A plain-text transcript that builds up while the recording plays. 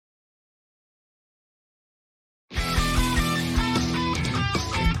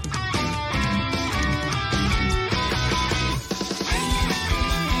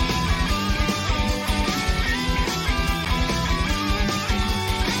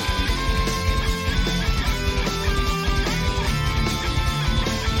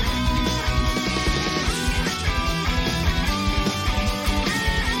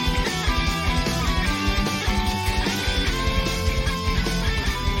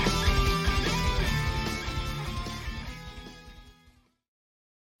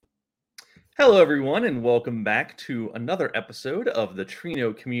Hello, everyone, and welcome back to another episode of the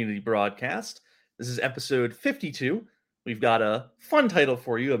Trino Community Broadcast. This is episode 52. We've got a fun title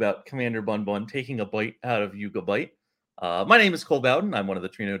for you about Commander Bun Bun taking a bite out of Yugabyte. My name is Cole Bowden. I'm one of the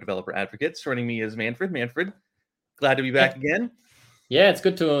Trino developer advocates. Joining me is Manfred. Manfred, glad to be back again. Yeah, it's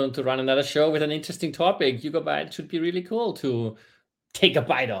good to run another show with an interesting topic. Yugabyte should be really cool to take a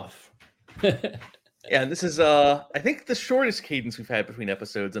bite off. Yeah, and this is I think the shortest cadence we've had between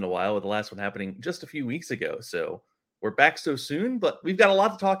episodes in a while, with the last one happening just a few weeks ago. So we're back so soon, but we've got a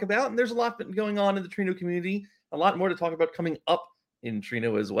lot to talk about, and there's a lot going on in the Trino community, a lot more to talk about coming up in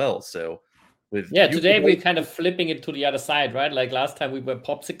Trino as well. So today we're kind of flipping it to the other side, right? Like last time we were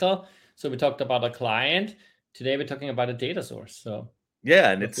Popsicle, so we talked about a client. Today we're talking about a data source. So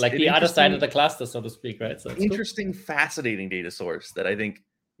yeah, and it's like the other side of the cluster, so to speak, right? So interesting, fascinating data source that I think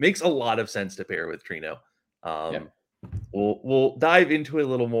makes a lot of sense to pair with Trino. We'll dive into it a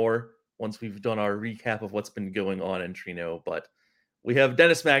little more once we've done our recap of what's been going on in Trino. But we have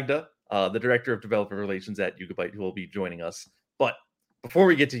Dennis Magda, the Director of Developer Relations at Yugabyte, who will be joining us. But before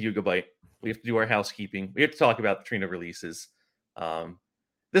we get to Yugabyte, we have to do our housekeeping. We have to talk about the Trino releases.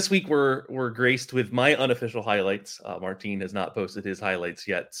 This week, we're graced with my unofficial highlights. Martin has not posted his highlights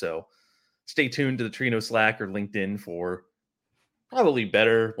yet, so stay tuned to the Trino Slack or LinkedIn for probably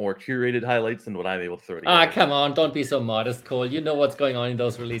better, more curated highlights than what I'm able to throw together. Come on, don't be so modest, Cole. You know what's going on in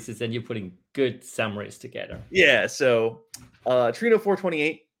those releases, and you're putting good summaries together. Yeah, so Trino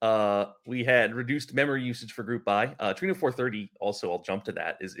 428, we had reduced memory usage for group buy. Trino 430, also I'll jump to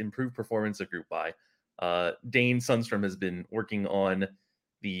that, is improved performance of group buy. Dane Sundstrom has been working on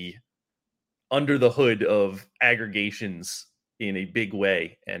the under the hood of aggregations in a big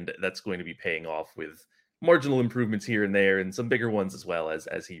way, and that's going to be paying off with marginal improvements here and there, and some bigger ones as well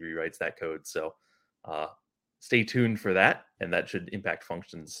as he rewrites that code. So stay tuned for that, and that should impact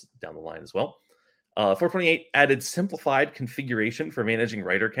functions down the line as well. 428 added simplified configuration for managing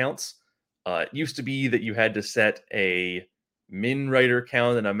writer counts. It used to be that you had to set a min writer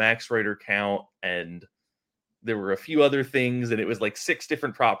count and a max writer count, and there were a few other things, and it was like 6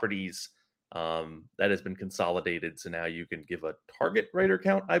 different properties. That has been consolidated, so now you can give a target writer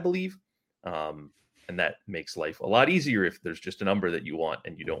count, I believe. And that makes life a lot easier if there's just a number that you want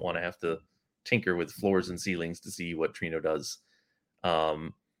and you don't want to have to tinker with floors and ceilings to see what Trino does.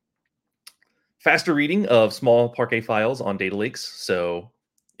 Faster reading of small Parquet files on data lakes. So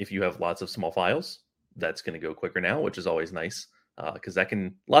if you have lots of small files, that's going to go quicker now, which is always nice, because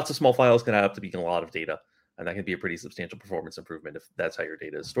lots of small files can add up to being a lot of data, and that can be a pretty substantial performance improvement if that's how your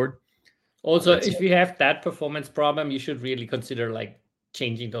data is stored. Also, if you have that performance problem, you should really consider like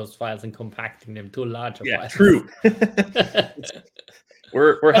changing those files and compacting them to larger files. Yeah, true.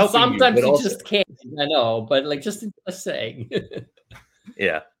 we're helping sometimes you just can't. I know, but like just saying.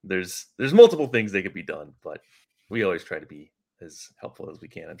 Yeah, there's multiple things that could be done, but we always try to be as helpful as we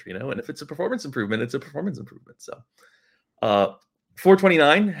can in Trino. And if it's a performance improvement, it's a performance improvement. So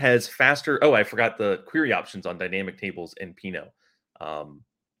 429 has faster. Oh, I forgot the query options on dynamic tables and Pinot.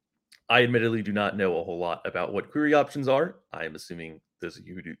 I admittedly do not know a whole lot about what query options are. I'm assuming those of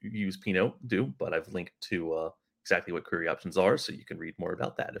you who use Pinot do, but I've linked to exactly what query options are, so you can read more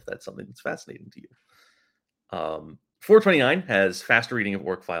about that if that's something that's fascinating to you. 429 has faster reading of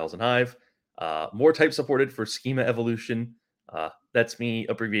org files in Hive, more type supported for schema evolution. That's me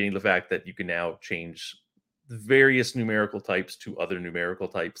abbreviating the fact that you can now change various numerical types to other numerical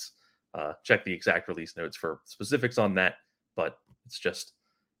types. Check the exact release notes for specifics on that, but it's just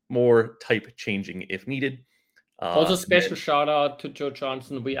more type changing if needed. Also, special shout out to Joe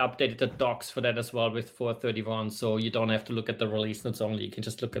Johnson. We updated the docs for that as well with 431, so you don't have to look at the release notes only. You can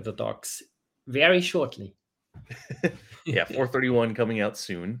just look at the docs very shortly. Yeah, 431 coming out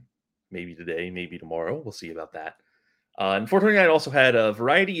soon. Maybe today, maybe tomorrow. We'll see about that. And 429 also had a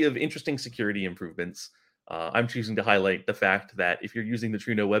variety of interesting security improvements. I'm choosing to highlight the fact that if you're using the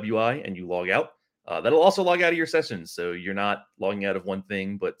Trino web UI and you log out, that'll also log out of your sessions. So you're not logging out of one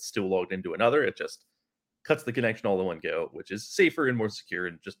thing, but still logged into another. It just cuts the connection all in one go, which is safer and more secure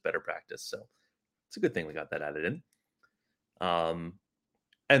and just better practice. So it's a good thing we got that added in.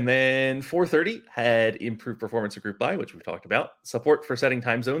 And then 430 had improved performance of group buy, which we've talked about. Support for setting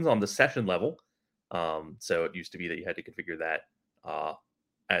time zones on the session level. So it used to be that you had to configure that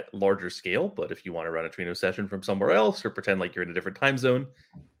at larger scale, but if you want to run a Trino session from somewhere else or pretend like you're in a different time zone,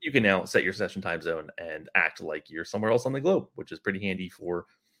 you can now set your session time zone and act like you're somewhere else on the globe, which is pretty handy for a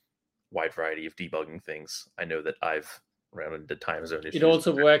wide variety of debugging things. I know that I've ran into time zone issues. It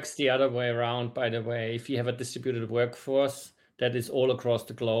also works the other way around, by the way. If you have a distributed workforce, that is all across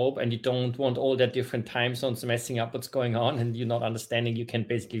the globe, and you don't want all that different time zones messing up what's going on, and you're not understanding, you can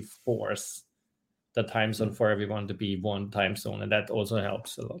basically force the time zone for everyone to be one time zone, and that also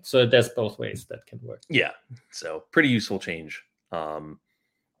helps a lot. So there's both ways that can work. Yeah, so pretty useful change.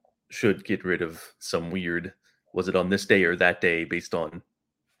 Should get rid of some weird, was it on this day or that day, based on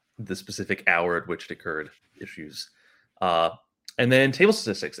the specific hour at which it occurred issues. And then table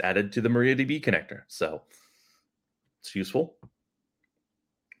statistics added to the MariaDB connector. So it's useful.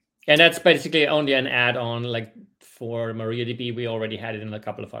 And that's basically only an add-on, like for MariaDB, we already had it in a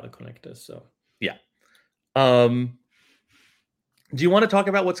couple of other connectors. So yeah. Do you want to talk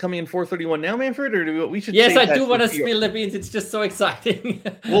about what's coming in 431 now, Manfred, or do we should? Yes, I do want to spill the beans. It's just so exciting.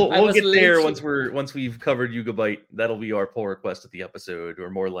 We'll get there once we've covered Yugabyte. That'll be our pull request of the episode, or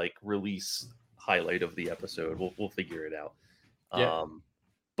more like release highlight of the episode. We'll figure it out. Yeah.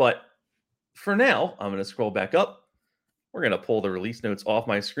 But for now, I'm going to scroll back up. We're going to pull the release notes off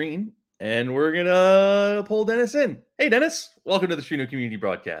my screen, and we're going to pull Dennis in. Hey, Dennis, welcome to the Trino Community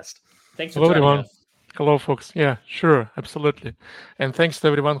Broadcast. Thanks for joining us. Hello, folks. Yeah, sure. Absolutely. And thanks to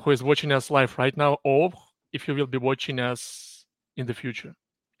everyone who is watching us live right now, or if you will be watching us in the future.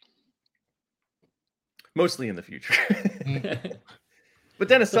 Mostly in the future. But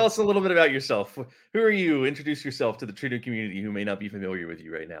Dennis, tell us a little bit about yourself. Who are you? Introduce yourself to the Trino community who may not be familiar with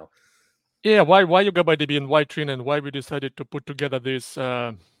you right now. Yeah, why Yugabyte and why Trino, and why we decided to put together this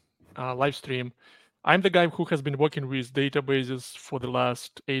live stream. I'm the guy who has been working with databases for the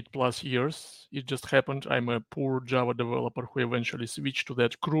last 8+ years. It just happened I'm a poor Java developer who eventually switched to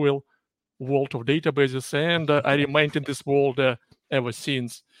that cruel world of databases, and I remained in this world ever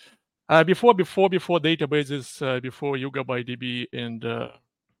since. Before databases, before YugabyteDB and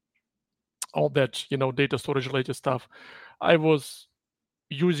all that, data storage related stuff, I was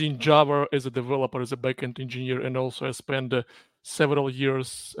using Java as a developer, as a backend engineer, and also I spent several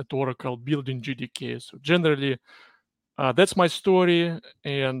years at Oracle building GDK. So generally, that's my story.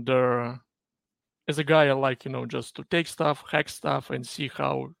 And as a guy, I like, just to take stuff, hack stuff, and see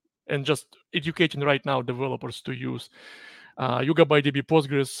how, and just educating right now developers to use YugabyteDB,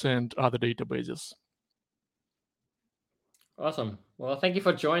 Postgres, and other databases. Awesome. Well, thank you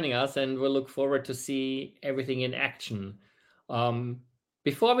for joining us, and we'll look forward to see everything in action.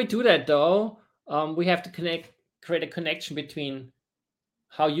 Before we do that, though, we have to create a connection between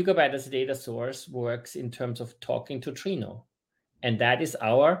how Yugabyte as a data source works in terms of talking to Trino. And that is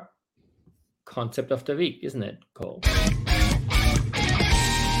our concept of the week, isn't it, Cole?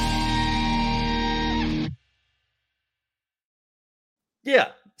 Yeah.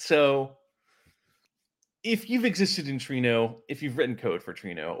 So if you've existed in Trino, if you've written code for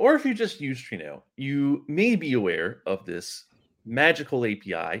Trino, or if you just use Trino, you may be aware of this magical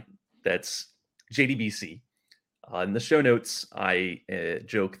API that's JDBC. In the show notes, I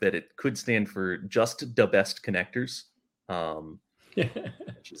joke that it could stand for just the best connectors,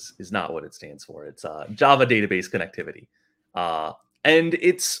 which is not what it stands for. It's Java database connectivity. And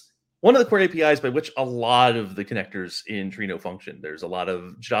it's one of the core APIs by which a lot of the connectors in Trino function. There's a lot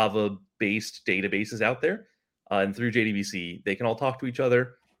of Java-based databases out there. And through JDBC, they can all talk to each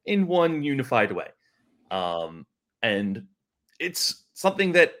other in one unified way. And it's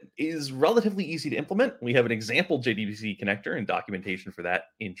something that is relatively easy to implement. We have an example JDBC connector and documentation for that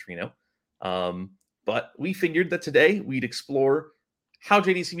in Trino. But we figured that today we'd explore how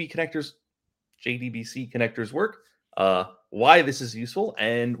JDBC connectors work, why this is useful,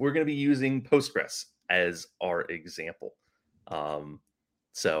 and we're going to be using Postgres as our example.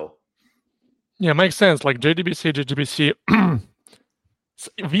 Yeah, makes sense. Like JDBC,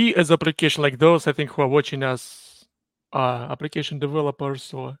 we as application, like those I think who are watching us, application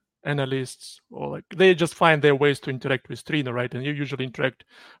developers or analysts, or like they just find their ways to interact with Trino, right? And you usually interact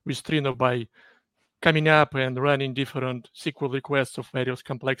with Trino by coming up and running different SQL requests of various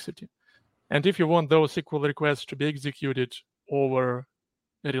complexity. And if you want those SQL requests to be executed over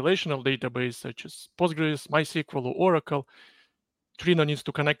a relational database such as Postgres, MySQL, or Oracle, Trino needs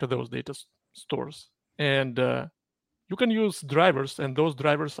to connect to those data stores. And you can use drivers, and those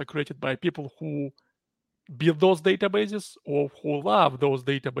drivers are created by people who build those databases or who love those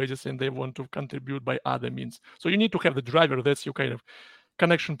databases and they want to contribute by other means. So you need to have the driver. That's your kind of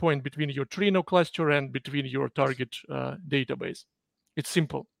connection point between your Trino cluster and between your target database. It's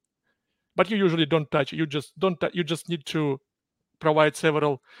simple, but you usually don't touch. You just need to provide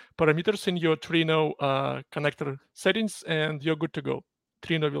several parameters in your Trino connector settings, and you're good to go.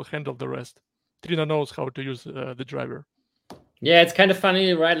 Trino will handle the rest. Trino knows how to use the driver. Yeah, it's kind of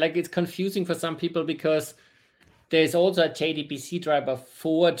funny, right? Like it's confusing for some people because there's also a JDBC driver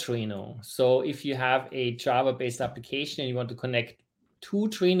for Trino. So if you have a Java-based application and you want to connect to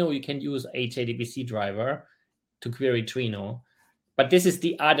Trino, you can use a JDBC driver to query Trino. But this is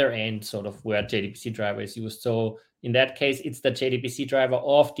the other end, sort of, where JDBC driver is used. So in that case, it's the JDBC driver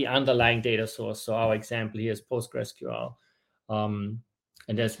of the underlying data source. So our example here is PostgreSQL. And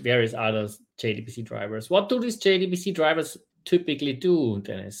there's various other JDBC drivers. What do these JDBC drivers typically do,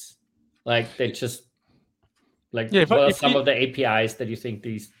 Dennis? Like, they just, like, what are some of the APIs that you think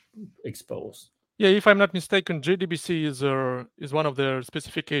these expose? Yeah, if I'm not mistaken, JDBC is one of the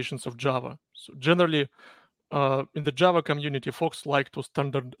specifications of Java. So generally, in the Java community, folks like to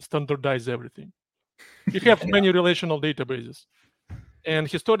standardize everything. You have many relational databases. And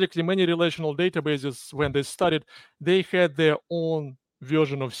historically, many relational databases, when they started, they had their own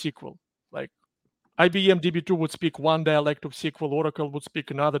version of SQL. Like IBM DB2 would speak one dialect of SQL, Oracle would speak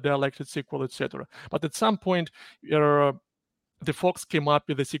another dialect of SQL, etc. But at some point, the folks came up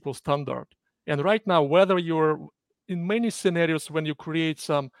with a SQL standard. And right now, whether you're in many scenarios, when you create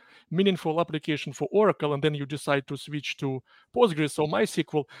some meaningful application for Oracle and then you decide to switch to Postgres or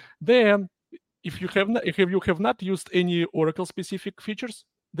MySQL, then if you have not used any Oracle specific features,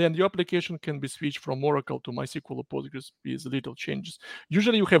 then your application can be switched from Oracle to MySQL or Postgres with little changes.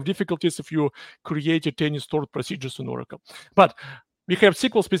 Usually you have difficulties if you created any stored procedures in Oracle. But we have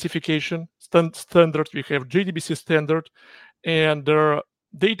SQL specification standard, we have JDBC standard, and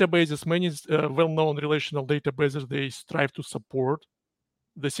databases, many well-known relational databases, they strive to support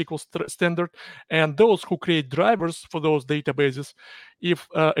the SQL standard. And those who create drivers for those databases, if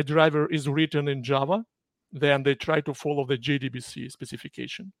a driver is written in Java, then they try to follow the JDBC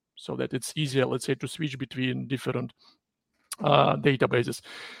specification so that it's easier, let's say, to switch between different databases.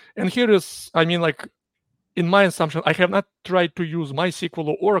 And here is, I mean, like, in my assumption, I have not tried to use MySQL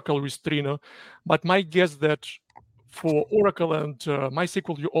or Oracle with Trino, but my guess that for Oracle and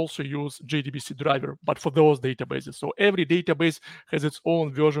MySQL, you also use JDBC driver, but for those databases. So every database has its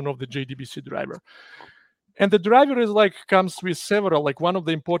own version of the JDBC driver. And the driver is like, comes with several, like one of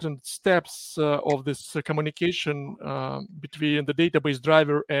the important steps of this communication between the database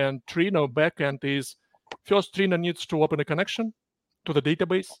driver and Trino backend is, first, Trino needs to open a connection to the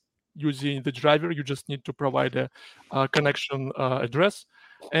database. Using the driver, you just need to provide a connection address.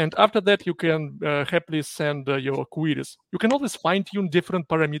 And after that, you can happily send your queries. You can always fine-tune different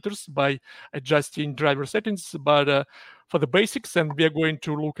parameters by adjusting driver settings, but for the basics, and we are going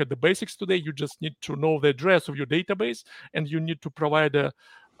to look at the basics today, you just need to know the address of your database, and you need to provide a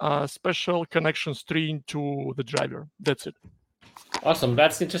special connection string to the driver. That's it. Awesome.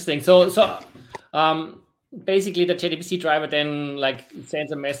 That's interesting. So basically, the JDBC driver then, like,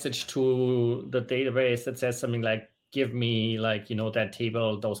 sends a message to the database that says something like, give me, like, you know, that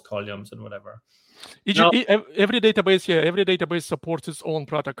table, those columns, and whatever. Every database supports its own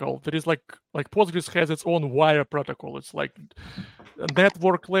protocol. There is like Postgres has its own wire protocol. It's like a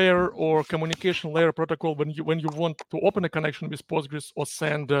network layer or communication layer protocol. When you want to open a connection with Postgres or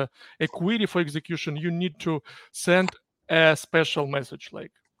send a query for execution, you need to send a special message,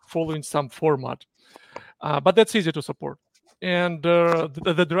 like following some format. But that's easy to support. And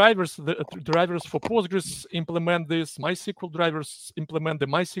the drivers for Postgres implement this. MySQL drivers implement the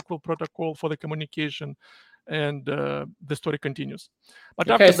MySQL protocol for the communication, and the story continues.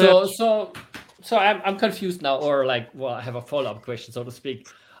 But okay, so I'm confused now, or like, well, I have a follow-up question, so to speak.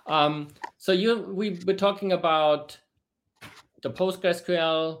 So we were talking about the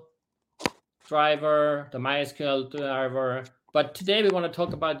PostgreSQL driver, the MySQL driver, but today we want to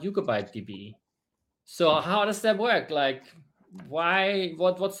talk about Yugabyte DB. So how does that work? Like,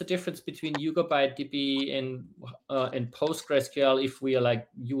 what's the difference between Yugabyte DB and PostgreSQL if we are like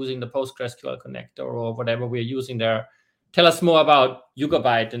using the PostgreSQL connector or whatever we're using there? Tell us more about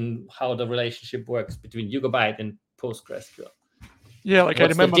Yugabyte and how the relationship works between Yugabyte and PostgreSQL. Yeah, like, what's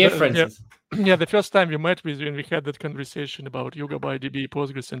I remember the differences? The first time we met with you and we had that conversation about Yugabyte DB,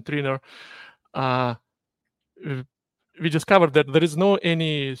 Postgres, and Trino, we discovered that there is no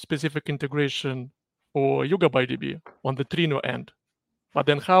any specific integration for Yugabyte DB on the Trino end. But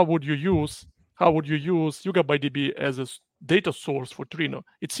then how would you use Yugabyte DB as a data source for Trino?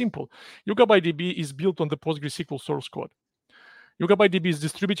 It's simple. Yugabyte DB is built on the PostgreSQL source code. Yugabyte DB is a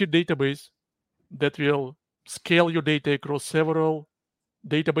distributed database that will scale your data across several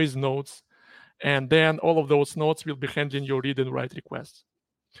database nodes, and then all of those nodes will be handling your read and write requests.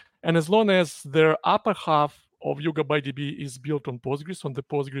 And as long as the upper half of Yugabyte DB is built on Postgres, on the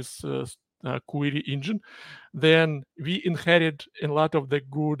Postgres query engine, then we inherit a lot of the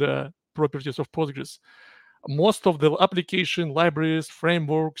good properties of Postgres. most of the application libraries,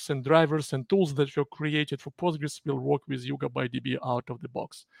 frameworks, and drivers and tools that were created for Postgres will work with Yugabyte DB out of the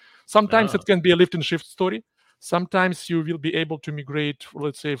box. Sometimes it can be a lift and shift story. Sometimes you will be able to migrate,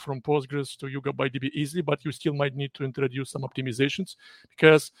 let's say, from Postgres to Yugabyte DB easily, but you still might need to introduce some optimizations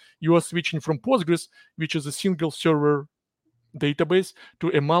because you are switching from Postgres, which is a single server database, to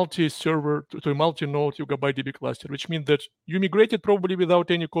a multi-server, to a multi-node Yugabyte DB cluster, which means that you migrated probably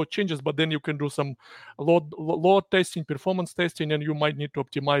without any code changes, but then you can do some load testing, performance testing, and you might need to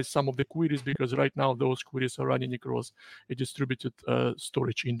optimize some of the queries because right now those queries are running across a distributed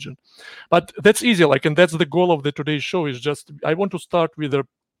storage engine. But that's easy, and that's the goal of the today's show. Is just I want to start with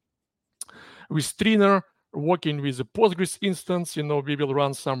Trino, working with a Postgres instance. We will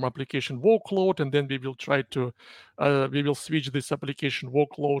run some application workload, and then we will try to we will switch this application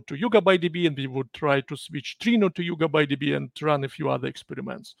workload to Yugabyte DB, and we would try to switch Trino to Yugabyte DB and run a few other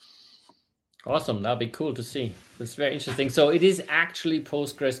experiments. Awesome, that'd be cool to see. That's very interesting. So it is actually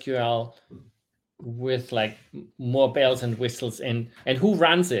PostgreSQL with more bells and whistles, and who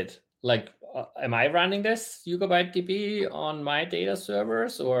runs it? Am I running this Yugabyte DB on my data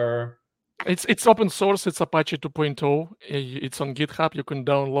servers, or? It's open source. It's Apache 2.0. It's on GitHub. You can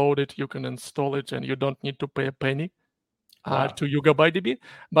download it, you can install it, and you don't need to pay a penny to Yugabyte DB.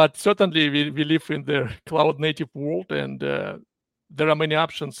 But certainly, we live in the cloud-native world, and there are many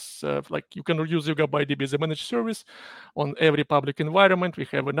options. You can use Yugabyte DB as a managed service on every public environment. We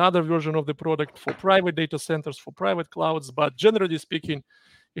have another version of the product for private data centers, for private clouds. But generally speaking,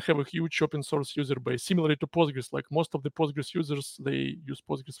 you have a huge open source user base, similarly to Postgres. Most of the Postgres users, they use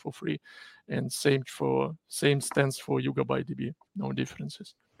Postgres for free, and same stands for Yugabyte DB. No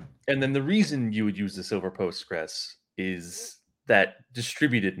differences. And then the reason you would use this over Postgres is that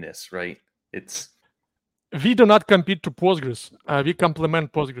distributedness, right? We do not compete to Postgres. We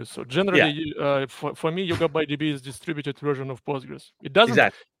complement Postgres. So generally, for me, Yugabyte DB is distributed version of Postgres. It doesn't.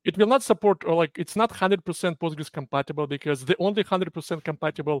 Exactly. It will not support, or it's not 100% Postgres compatible, because the only 100%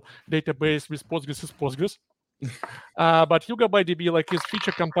 compatible database with Postgres is Postgres. But Yugabyte DB is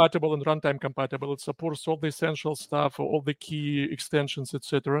feature compatible and runtime compatible. It supports all the essential stuff, all the key extensions,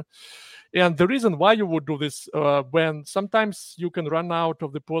 etc. And the reason why you would do this, when sometimes you can run out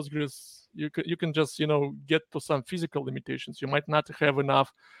of the Postgres, you can just get to some physical limitations. You might not have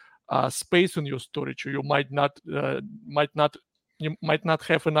enough space in your storage, or you might not have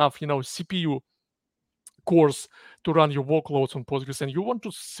enough CPU cores to run your workloads on Postgres, and you want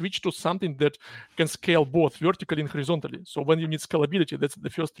to switch to something that can scale both vertically and horizontally. So when you need scalability, that's the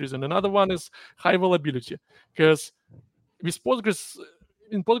first reason. Another one is high availability, because with Postgres,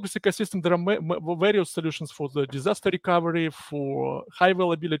 in Postgres ecosystem, there are various solutions for the disaster recovery, for high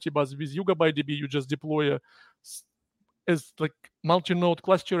availability, but with Yugabyte DB, you just deploy as multi-node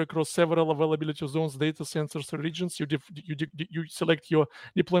cluster across several availability zones, data centers, or regions. You select your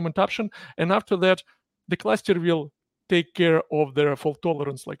deployment option, and after that, the cluster will take care of their fault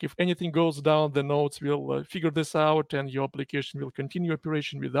tolerance. If anything goes down, the nodes will figure this out, and your application will continue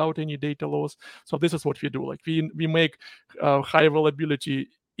operation without any data loss. So this is what we do. We make high availability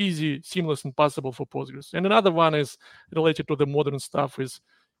easy, seamless, and possible for Postgres. And another one is related to the modern stuff. Is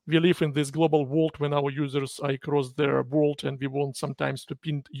we live in this global world when our users are across their world, and we want sometimes to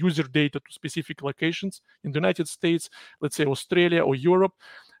pin user data to specific locations in the United States, let's say Australia or Europe,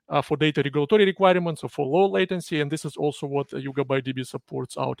 for data regulatory requirements or for low latency. And this is also what Yugabyte DB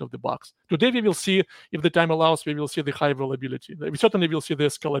supports out of the box. Today, we will see, if the time allows, we will see the high availability. We certainly will see the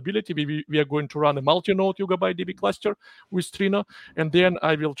scalability. We are going to run a multi-node Yugabyte DB cluster with Trino. And then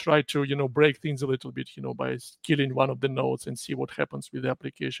I will try to, break things a little bit, by killing one of the nodes and see what happens with the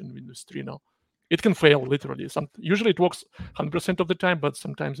application with this Trino. It can fail, literally. Usually it works 100% of the time, but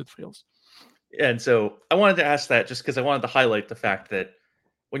sometimes it fails. And so I wanted to ask that just because I wanted to highlight the fact that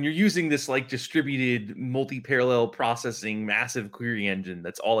when you're using this distributed multi-parallel processing massive query engine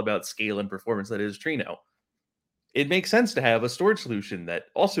that's all about scale and performance that is Trino, it makes sense to have a storage solution that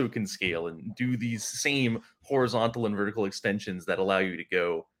also can scale and do these same horizontal and vertical extensions that allow you to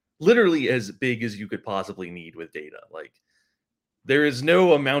go literally as big as you could possibly need with data. There is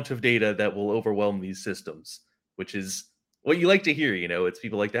no amount of data that will overwhelm these systems, which is what you like to hear. It's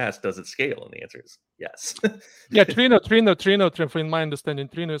people like to ask, does it scale? And the answer is yes. Yeah, Trino, in my understanding,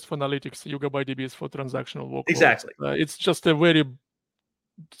 Trino is for analytics, Yugabyte DB is for transactional workloads. Exactly. It's just a very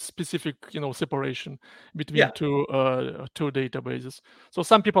specific, separation between two databases. So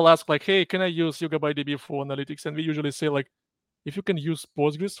some people ask, hey, can I use Yugabyte DB for analytics? And we usually say, if you can use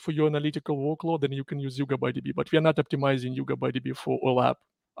Postgres for your analytical workload, then you can use Yugabyte DB. But we are not optimizing Yugabyte DB for all app.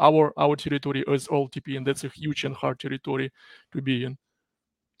 Our territory is all TP, and that's a huge and hard territory to be in.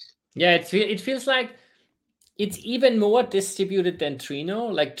 Yeah, it feels like it's even more distributed than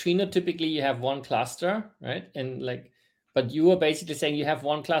Trino. Like Trino, typically you have one cluster, right? And like, but you are basically saying you have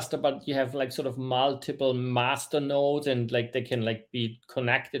one cluster, but you have like sort of multiple master nodes, and like they can like be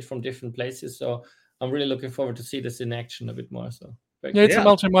connected from different places. So I'm really looking forward to see this in action a bit more. So yeah, it's a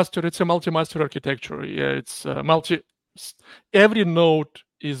multi-master. It's a multi-master architecture. Yeah, it's Every node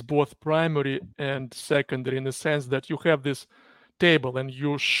is both primary and secondary in the sense that you have this table and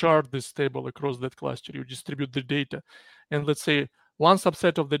you shard this table across that cluster. You distribute the data, and let's say one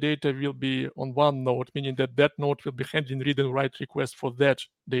subset of the data will be on one node, meaning that that node will be handling read and write requests for that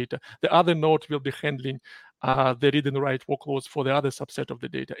data. The other node will be handling the read and write workloads for the other subset of the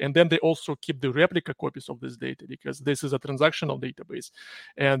data. And then they also keep the replica copies of this data because this is a transactional database.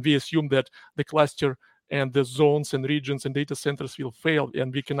 And we assume that the cluster and the zones and regions and data centers will fail,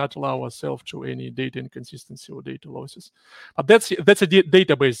 and we cannot allow ourselves to any data inconsistency or data losses. But that's a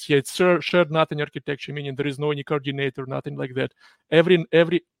database. Yeah, it's shared nothing architecture, meaning there is no any coordinator, nothing like that.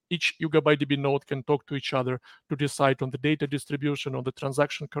 Each Yugabyte DB node can talk to each other to decide on the data distribution, on the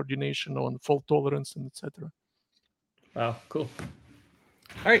transaction coordination, on fault tolerance, and etc. Wow, cool.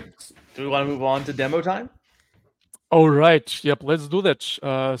 All right, do we want to move on to demo time? All right, yep, let's do that.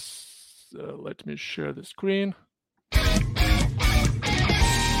 Let me share the screen.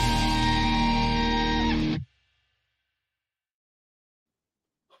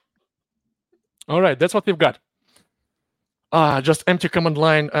 All right, that's what we've got. Just empty command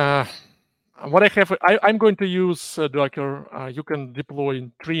line. What I have, I'm going to use Docker. You can deploy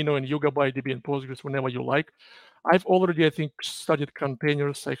in Trino and Yugabyte DB and Postgres whenever you like. I've already, I think, studied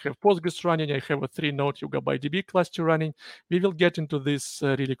containers. I have Postgres running. I have a 3-node Yugabyte DB cluster running. We will get into this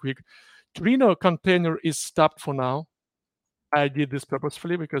really quick. Trino container is stopped for now. I did this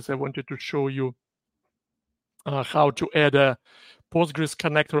purposefully because I wanted to show you how to add a Postgres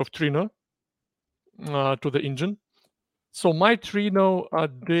connector of Trino to the engine. So my Trino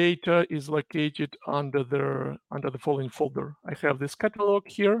data is located under the following folder. I have this catalog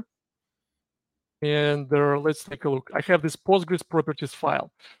here, and let's take a look. I have this Postgres properties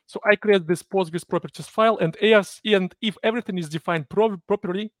file. So I create this Postgres properties file, and if everything is defined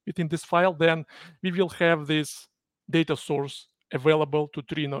properly within this file, then we will have this data source available to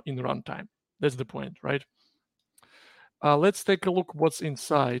Trino in runtime. That's the point, right? Let's take a look what's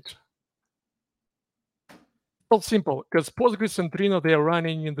inside. Well, simple, because Postgres and Trino, they are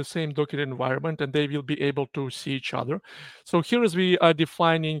running in the same Docker environment, and they will be able to see each other. So here is we are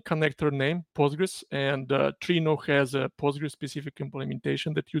defining connector name, Postgres, and Trino has a Postgres-specific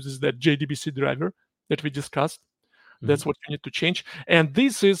implementation that uses that JDBC driver that we discussed. Mm-hmm. That's what you need to change. And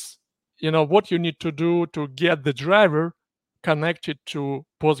this is, what you need to do to get the driver connected to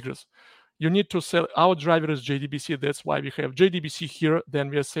Postgres. You need to set our driver as JDBC. That's why we have JDBC here. Then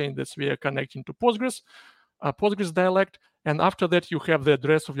we are saying that we are connecting to Postgres. Postgres dialect, and after that you have the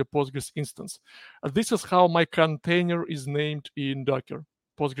address of your Postgres instance. This is how my container is named in Docker,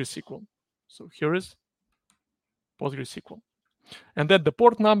 PostgreSQL. So here is PostgreSQL. And then the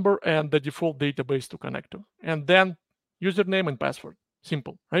port number and the default database to connect to. And then username and password.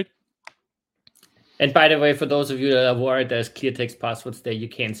 Simple, right? And by the way, for those of you that are worried there's clear text passwords there, you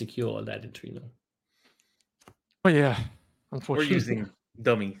can secure all that in Trino. Oh yeah, unfortunately. We're using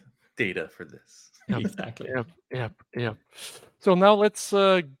dummy data for this. Exactly. Yep. So now let's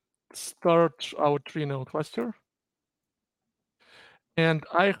start our Trino cluster. And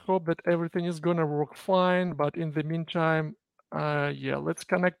I hope that everything is gonna work fine. But in the meantime, let's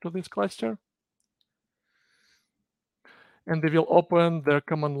connect to this cluster. And they will open their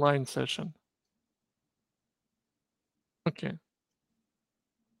command line session. Okay.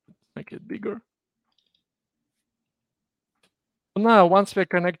 Make it bigger. Now, once we're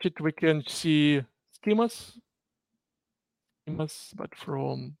connected, we can see schemas, but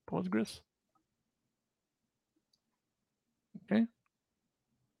from Postgres. Okay.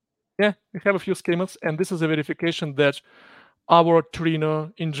 Yeah, we have a few schemas, and this is a verification that our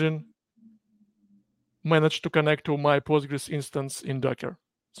Trino engine managed to connect to my Postgres instance in Docker.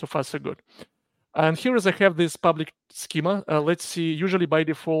 So far, so good. And here is I have this public schema. Let's see, usually by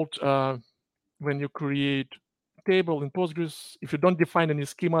default, when you create a table in Postgres, if you don't define any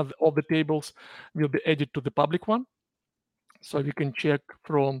schema, all the tables will be added to the public one. So we can check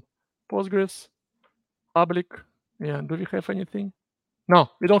from Postgres, public. Yeah, do we have anything? No,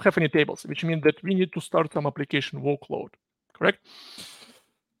 we don't have any tables, which means that we need to start some application workload, correct?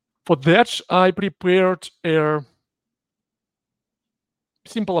 For that, I prepared a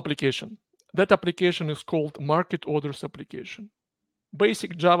simple application. That application is called Market Orders application.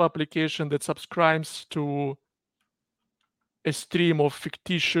 Basic Java application that subscribes to a stream of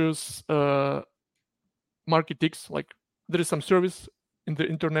fictitious market ticks. Like there is some service in the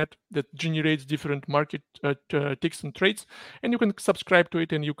internet that generates different market ticks and trades, and you can subscribe to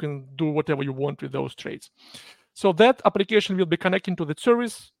it and you can do whatever you want with those trades. So that application will be connecting to the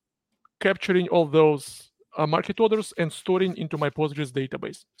service, capturing all those market orders and storing into my Postgres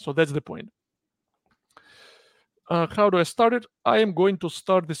database. So that's the point. How do I start it? I am going to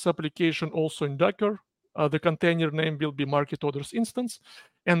start this application also in Docker. The container name will be market orders instance.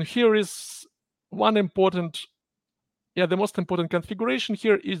 And here is one important, the most important configuration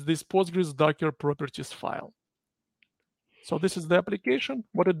here is this Postgres Docker properties file. So this is the application,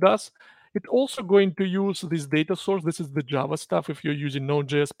 what it does. It's also going to use this data source. This is the Java stuff. If you're using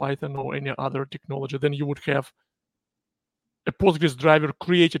Node.js, Python, or any other technology, then you would have a Postgres driver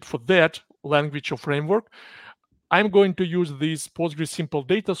created for that language or framework. I'm going to use this Postgres simple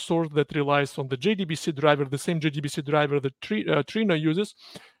data source that relies on the JDBC driver, the same JDBC driver that Trino uses.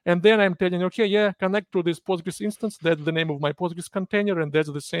 And then I'm telling, okay, connect to this Postgres instance. That's the name of my Postgres container, and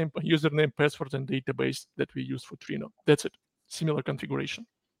that's the same username, password, and database that we use for Trino. That's it. Similar configuration.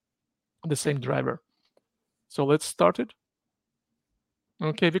 The same driver. So let's start it.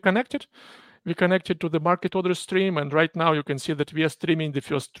 Okay, we connected. We connected to the market order stream, and right now you can see that we are streaming the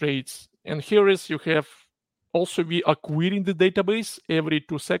first trades. And here is you have also we are querying the database every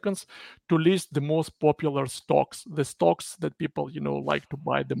 2 seconds to list the most popular stocks, the stocks that people like to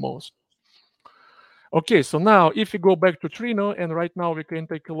buy the most. Okay, so now if we go back to Trino, and right now we can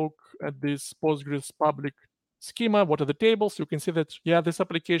take a look at this Postgres public schema. What are the tables? You can see that, this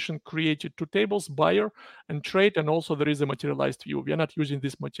application created 2 tables, buyer and trade, and also there is a materialized view. We are not using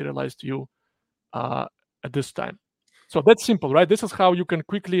this materialized view at this time. So that's simple, right? This is how you can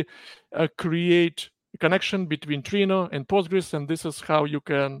quickly create a connection between Trino and Postgres, and this is how you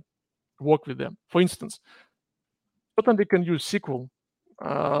can work with them. For instance, certainly can use SQL.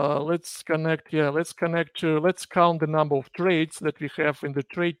 Let's connect. Let's count the number of trades that we have in the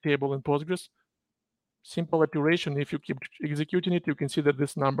trade table in Postgres. Simple iteration. If you keep executing it, you can see that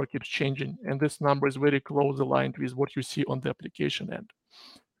this number keeps changing, and this number is very close aligned with what you see on the application end.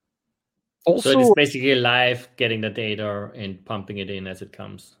 Also, so it is basically live, getting the data and pumping it in as it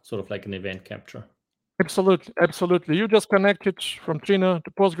comes, sort of like an event capture. Absolutely. You just connect it from Trino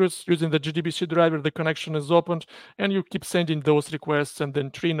to Postgres using the JDBC driver. The connection is opened, and you keep sending those requests, and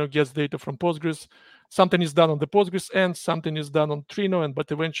then Trino gets data from Postgres. Something is done on the Postgres end, something is done on Trino,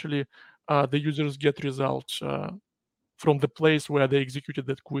 but eventually the users get results from the place where they executed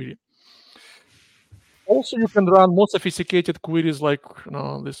that query. Also, you can run more sophisticated queries like,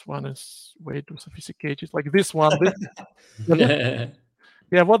 this one is way too sophisticated, like this one.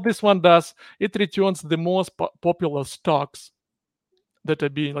 What this one does, it returns the most popular stocks that are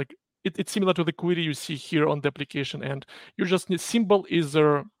being it's similar to the query you see here on the application end. You just need symbol is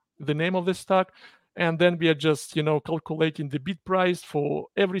the name of the stock, and then we are just calculating the bid price for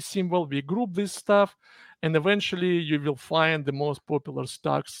every symbol. We group this stuff, and eventually you will find the most popular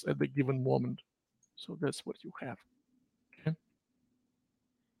stocks at the given moment. So that's what you have. Okay.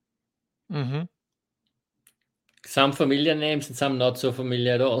 Mm-hmm. Some familiar names and some not so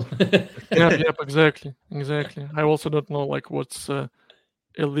familiar at all. Yep, exactly. I also don't know what's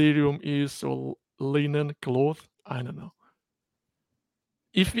Illyrium is or linen cloth. I don't know.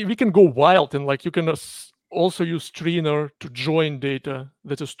 If we can go wild and you can also use Trino to join data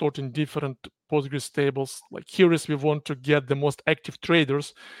that is stored in different Postgres tables. Like here is we want to get the most active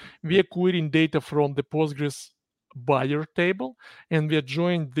traders. We are querying data from the Postgres buyer table, and we are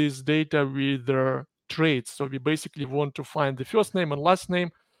joining this data with their trades. So we basically want to find the first name and last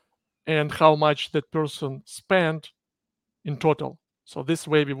name and how much that person spent in total. So this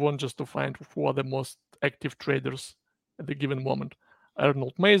way we want just to find who are the most active traders at the given moment.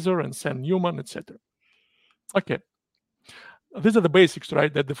 Arnold Mazer and Sam Newman, etc. Okay. These are the basics,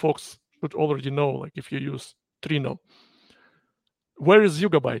 right, that the folks should already know, if you use Trino. Where is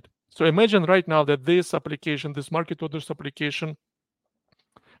Yugabyte? So imagine right now that this application, this market orders application,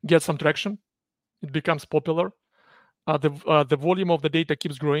 gets some traction. It becomes popular. The volume of the data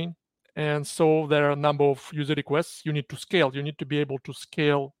keeps growing. And so there are a number of user requests. You need to scale. You need to be able to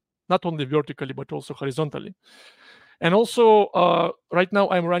scale not only vertically, but also horizontally. And also, right now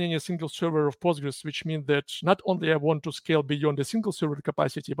I'm running a single server of Postgres, which means that not only I want to scale beyond the single server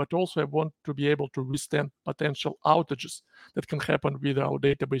capacity, but also I want to be able to withstand potential outages that can happen with our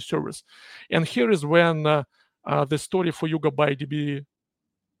database servers. And here is when the story for Yugabyte DB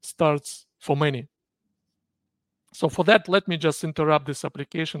starts for many. So for that, let me just interrupt this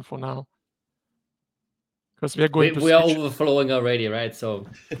application for now, because we are going we are overflowing already, right? So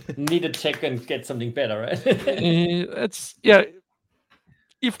need to check and get something better, right?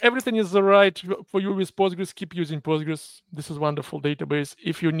 if everything is right for you with Postgres, keep using Postgres. This is a wonderful database.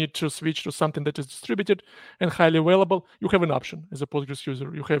 If you need to switch to something that is distributed and highly available, you have an option as a Postgres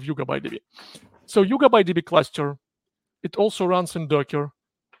user. You have YugabyteDB. So YugabyteDB cluster, it also runs in Docker.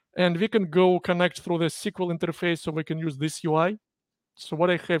 And we can go connect through the SQL interface, so we can use this UI. So what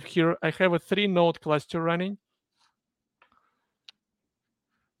I have here, I have a 3-node cluster running.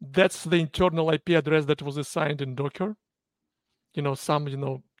 That's the internal IP address that was assigned in Docker.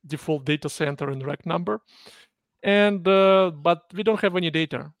 Some default data center and rack number. And but we don't have any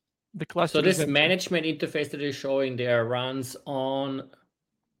data. The cluster. So this management interface that you're showing there runs on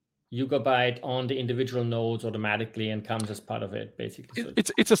Yugabyte on the individual nodes automatically and comes as part of it, basically. So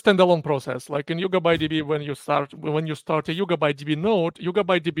it's a standalone process. Like in YugabyteDB, when you start a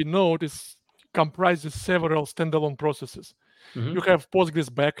YugabyteDB node comprises several standalone processes. Mm-hmm. You have Postgres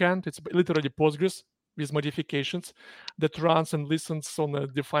backend. It's literally Postgres with modifications that runs and listens on a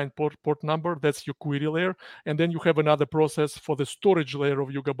defined port number. That's your query layer. And then you have another process for the storage layer of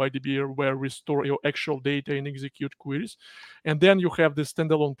YugabyteDB where we store your actual data and execute queries. And then you have the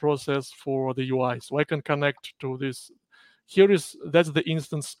standalone process for the UI. So I can connect to this. That's the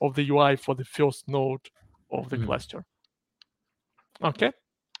instance of the UI for the first node of the cluster. Okay.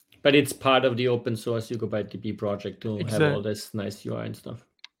 But it's part of the open source YugabyteDB project to have all this nice UI and stuff.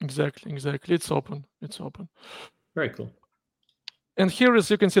 Exactly. It's open. Very cool. And here,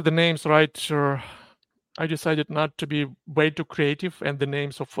 as you can see, the names, right? I decided not to be way too creative, and the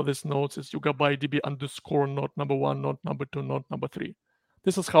names for these nodes is YugabyteDB _ node number 1, node number 2, node number 3.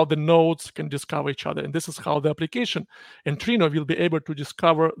 This is how the nodes can discover each other, and this is how the application and Trino will be able to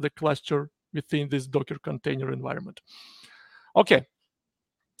discover the cluster within this Docker container environment. Okay.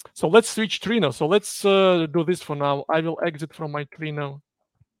 So let's switch Trino. So let's do this for now. I will exit from my Trino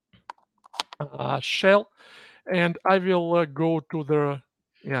shell, and I will go to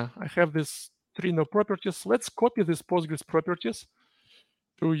I have this Trino properties. Let's copy this Postgres properties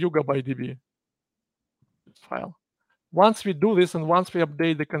to YugabyteDB file. Once we do this and once we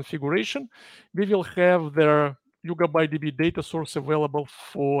update the configuration, we will have the YugabyteDB data source available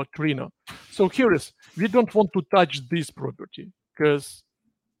for Trino. So here is, we don't want to touch this property because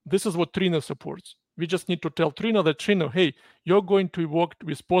this is what Trino supports. We just need to tell Trino that, Trino, hey, you're going to work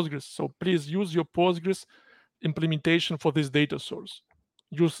with Postgres, so please use your Postgres implementation for this data source.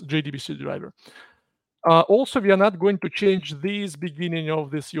 Use JDBC driver. Also, we are not going to change this beginning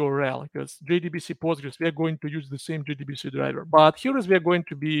of this URL because JDBC Postgres, we are going to use the same JDBC driver. But here is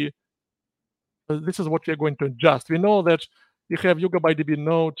this is what we are going to adjust. We know that we have YugabyteDB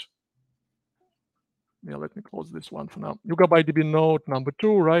node. Yeah, let me close this one for now. YugabyteDB node number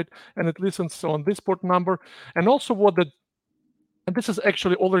 2, right? And it listens on this port number. And also and this is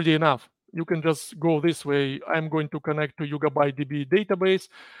actually already enough. You can just go this way. I'm going to connect to YugabyteDB database.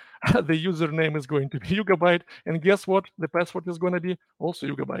 The username is going to be Yugabyte. And guess what? The password is going to be also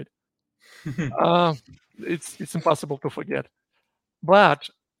Yugabyte. It's impossible to forget. But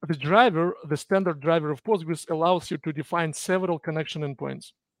the standard driver of Postgres allows you to define several connection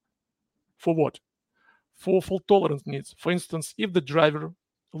endpoints. For what? For fault tolerance needs. For instance, if the driver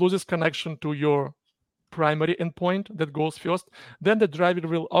loses connection to your primary endpoint that goes first, then the driver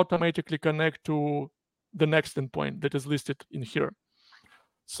will automatically connect to the next endpoint that is listed in here.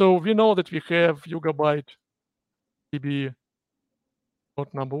 So we know that we have YugabyteDB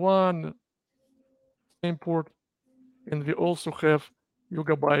node number 1, same port, and we also have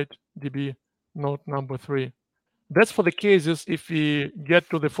YugabyteDB node number 3. That's for the cases if we get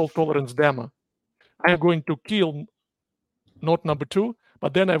to the fault tolerance demo. I'm going to kill node number 2,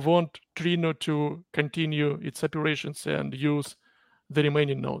 but then I want Trino to continue its operations and use the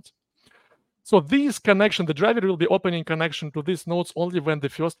remaining nodes. So this connection, the driver will be opening connection to these nodes only when the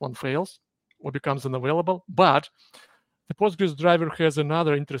first one fails or becomes unavailable. But the Postgres driver has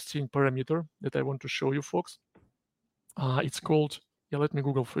another interesting parameter that I want to show you, folks. It's called, let me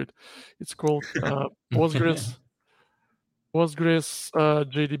Google for it. It's called Postgres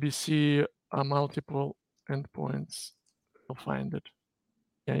JDBC multiple endpoints. I'll find it.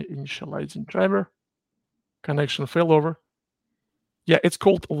 Initializing driver. Connection failover. Yeah, it's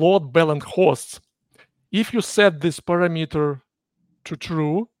called load balance hosts. If you set this parameter to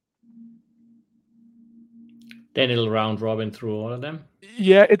true, then it'll round robin through all of them.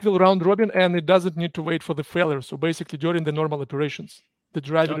 Yeah, it will round robin and it doesn't need to wait for the failure. So basically, during the normal operations, the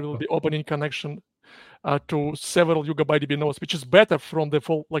driver will be opening connection to several YugabyteDB nodes, which is better from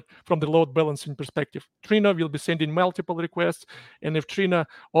the load balancing perspective. Trino will be sending multiple requests, and if Trino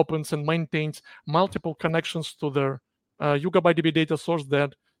opens and maintains multiple connections to the YugabyteDB data source,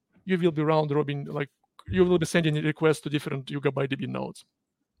 that you will be round robin, like you will be sending requests to different YugabyteDB nodes.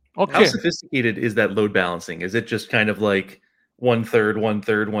 Okay. How sophisticated is that load balancing? Is it just kind of like 1/3,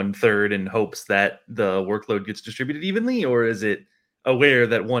 1/3, 1/3 in hopes that the workload gets distributed evenly, or is it aware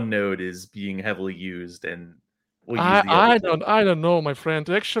that one node is being heavily used and will use the other? I don't know, my friend.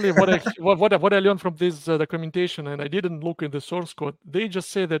 Actually, what I learned from this documentation, and I didn't look in the source code, they just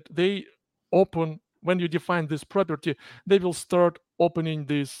say that they open when you define this property, they will start opening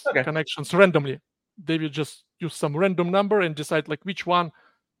these Okay. connections randomly. They will just use some random number and decide like which one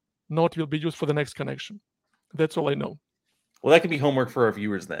node will be used for the next connection. That's all I know. Well, that can be homework for our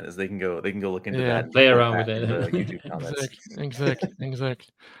viewers then, as they can go look into Yeah, that and play report around with back it. in the YouTube comments. Exactly.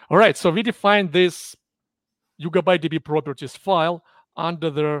 All right, so we defined this Yugabyte DB properties file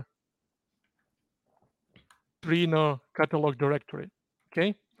under the Trino catalog directory.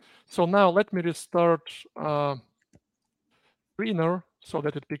 Okay, so now let me restart Trino so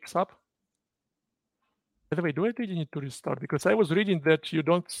that it picks up. By the way, do I really need to restart? Because I was reading that you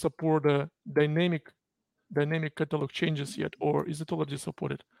don't support dynamic catalog changes yet, or is it already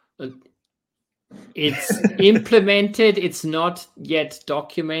supported? It's implemented. It's not yet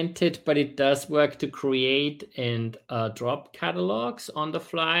documented, but it does work to create and drop catalogs on the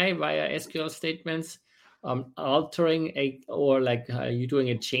fly via SQL statements. Altering you doing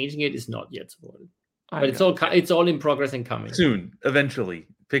it, changing it is not yet supported. But it's all in progress and coming. Soon, eventually.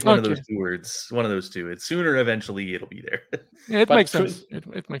 Pick one of those two words. One of those two. It's sooner. Eventually, it'll be there. Yeah, it makes sense.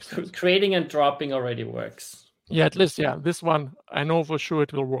 It makes sense. Creating and dropping already works. Yeah, at least this one I know for sure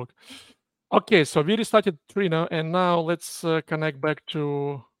it will work. Okay, so we restarted Trino, and now let's connect back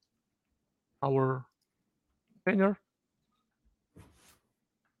to our container.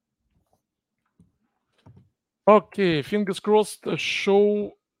 Okay, fingers crossed.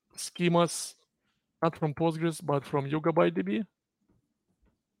 Show schemas not from Postgres but from Yugabyte DB.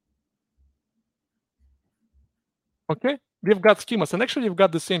 Okay, we've got schemas, and actually we've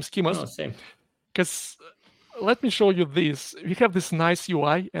got the same schemas. Oh, same. Because let me show you this. We have this nice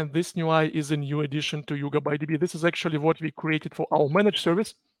UI, and this UI is a new addition to Yugabyte DB. This is actually what we created for our managed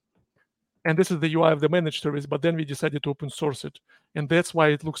service. And this is the UI of the managed service, but then we decided to open source it. And that's why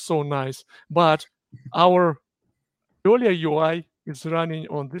it looks so nice. But our earlier UI is running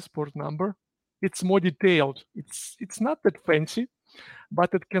on this port number. It's more detailed. It's not that fancy,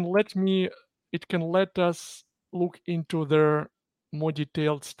 but it can let us look into their more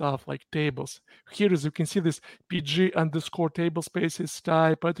detailed stuff like tables. Here, as you can see, this PG underscore table spaces,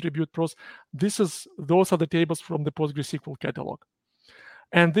 type, attribute, pros. Those are the tables from the PostgreSQL catalog.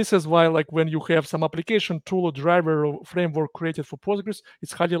 And this is why, like when you have some application tool or driver or framework created for Postgres,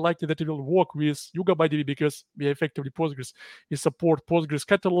 it's highly likely that it will work with Yugabyte DB because we effectively Postgres. We support Postgres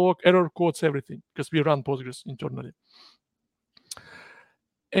catalog, error codes, everything, because we run Postgres internally.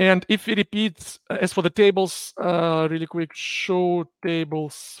 And if we repeat, as for the tables, really quick, show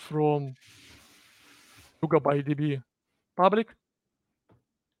tables from Yugabyte DB public.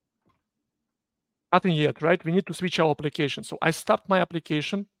 Nothing yet, right? We need to switch our application. So I stopped my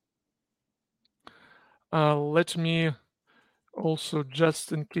application. Let me also,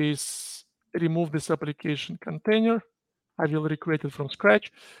 just in case, remove this application container. I will recreate it from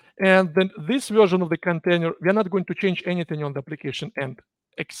scratch. And then this version of the container, we're not going to change anything on the application end,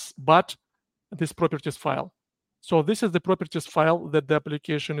 but this properties file. So this is the properties file that the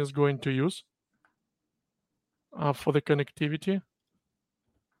application is going to use for the connectivity.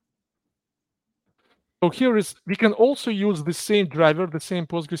 So here is, we can also use the same driver, the same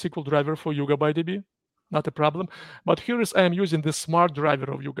PostgreSQL driver for Yugabyte DB, not a problem. But here is, I am using the smart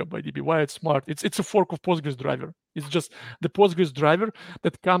driver of Yugabyte DB. Why it's smart? It's a fork of Postgres driver. It's just the Postgres driver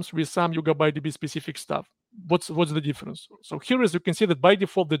that comes with some Yugabyte DB specific stuff. What's the difference? So here, as you can see, that by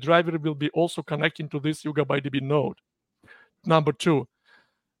default, the driver will be also connecting to this Yugabyte DB node, number 2.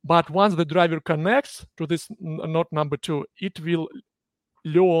 But once the driver connects to this node number 2, it will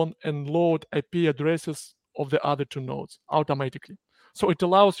learn and load IP addresses of the other 2 nodes automatically. So it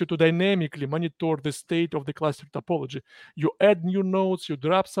allows you to dynamically monitor the state of the cluster topology. You add new nodes, you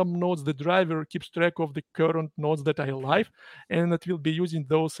drop some nodes, the driver keeps track of the current nodes that are alive, and it will be using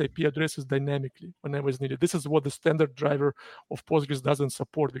those IP addresses dynamically whenever it's needed. This is what the standard driver of Postgres doesn't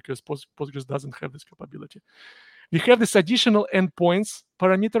support, because Postgres doesn't have this capability. We have this additional endpoints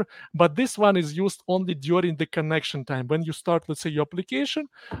parameter, but this one is used only during the connection time. When you start, let's say, your application,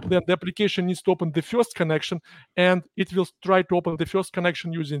 then the application needs to open the first connection, and it will try to open the first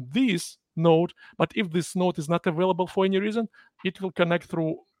connection using this node. But if this node is not available for any reason, it will connect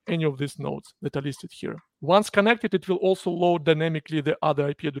through any of these nodes that are listed here. Once connected, it will also load dynamically the other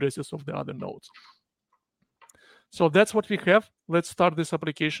IP addresses of the other nodes. So that's what we have. Let's start this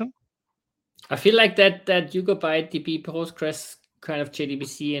application. I feel like that Yugabyte DB Postgres kind of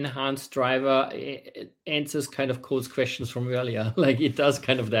JDBC enhanced driver it answers kind of Cole's questions from earlier. Like it does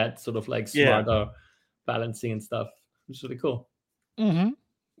kind of that sort of like smarter balancing and stuff. It's really cool.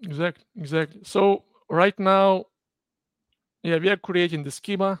 Exactly. So right now, we are creating the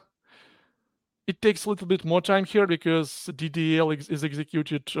schema. It takes a little bit more time here because DDL is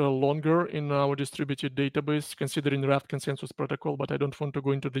executed longer in our distributed database, considering Raft consensus protocol, but I don't want to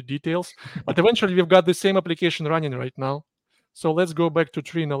go into the details. But eventually, we've got the same application running right now. So let's go back to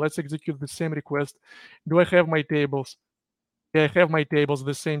Trino. Let's execute the same request. Do I have my tables? Yeah, I have my tables,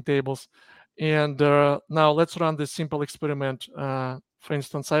 the same tables. And now let's run this simple experiment. For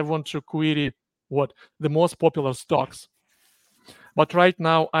instance, I want to query the most popular stocks. But right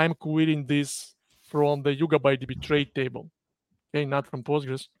now, I'm querying this from the Yugabyte DB trade table, okay, not from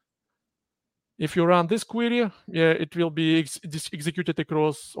Postgres. If you run this query, it will be executed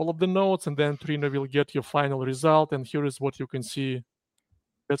across all of the nodes, and then Trino will get your final result. And here is what you can see.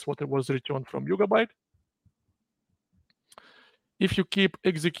 That's what it was returned from Yugabyte. If you keep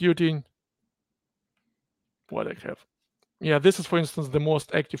executing what I have, this is, for instance, the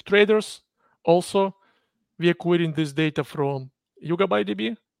most active traders. Also, we are querying this data from Yugabyte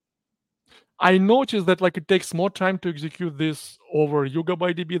DB. I noticed that it takes more time to execute this over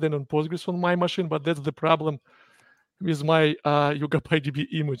Yugabyte DB than on Postgres on my machine, but that's the problem with my Yugabyte DB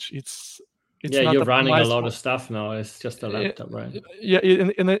image. It's not you're running a lot of stuff now. It's just a laptop, right?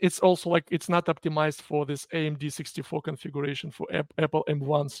 And it's also it's not optimized for this AMD 64 configuration for Apple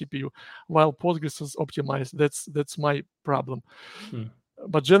M1 CPU, while Postgres is optimized. That's my problem.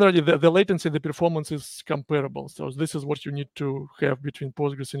 But generally, the latency, the performance is comparable. So this is what you need to have between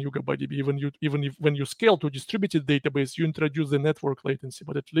Postgres and Yugabyte DB. Even if when you scale to distributed database, you introduce the network latency.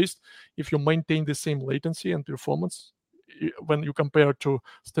 But at least if you maintain the same latency and performance, when you compare to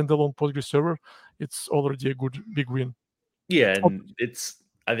standalone Postgres server, it's already a good big win. Yeah, and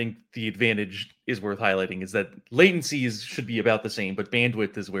I think the advantage is worth highlighting is that latencies should be about the same, but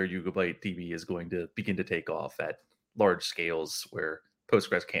bandwidth is where Yugabyte DB is going to begin to take off at large scales where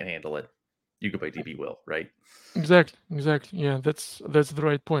Postgres can't handle it. Yugabyte DB will, right? Exactly. Yeah, that's the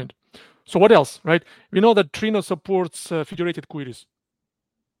right point. So what else, right? We know that Trino supports federated queries,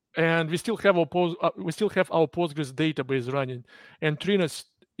 and we still have our Postgres database running, and Trino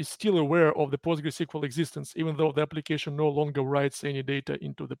is still aware of the PostgreSQL existence, even though the application no longer writes any data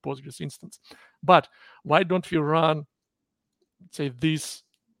into the Postgres instance. But why don't we run, say, this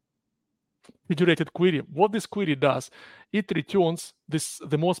federated query? What this query does, it returns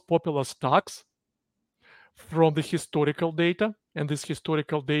the most popular stocks from the historical data, and this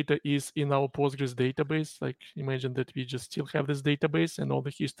historical data is in our Postgres database. Imagine that we just still have this database and all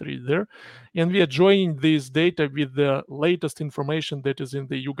the history is there, and we are joining this data with the latest information that is in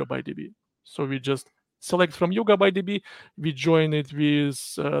the Yugabyte DB. So we just select from Yugabyte DB, we join it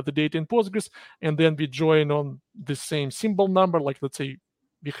with the data in Postgres, and then we join on the same symbol number. Let's say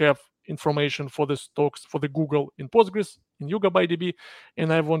we have information for the stocks for the Google in Postgres in Yugabyte DB,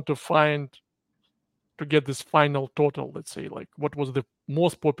 and I want to get this final total. Let's say what was the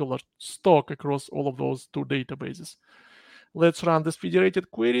most popular stock across all of those two databases. Let's run this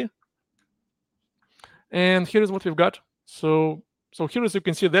federated query, and here is what we've got. So here, as you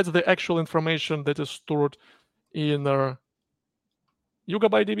can see, that's the actual information that is stored in our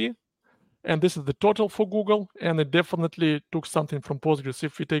Yugabyte DB. And this is the total for Google, and it definitely took something from Postgres.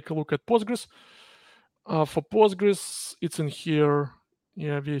 If we take a look at Postgres, for Postgres, it's in here.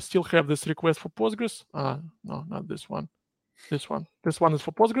 Yeah, we still have this request for Postgres. No, not this one. This one. This one is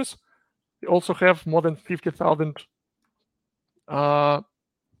for Postgres. We also have more than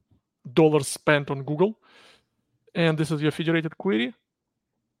 $50,000 spent on Google. And this is your federated query.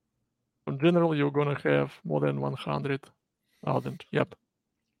 In general, you're going to have more than 100,000. Yep.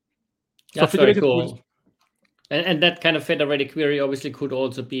 That's very cool. And that kind of federated query obviously could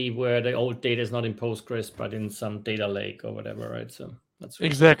also be where the old data is not in Postgres, but in some data lake or whatever, right? So that's really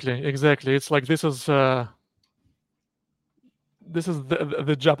exactly. It's like this is the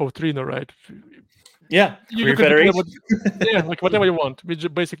job of Trino, right? Yeah, you can whatever you want. We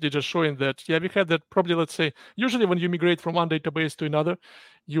basically just showing that. Yeah, we had that probably. Let's say usually when you migrate from one database to another,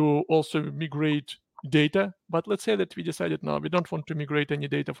 you also migrate data. But let's say that we decided no, we don't want to migrate any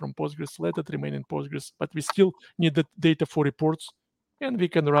data from Postgres. Let it remain in Postgres, but we still need the data for reports, and we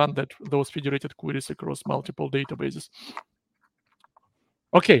can run those federated queries across multiple databases.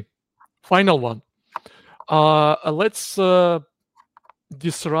 Okay, final one. Let's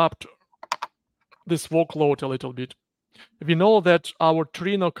disrupt this workload a little bit. We know that our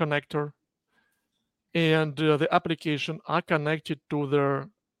Trino connector and the application are connected to the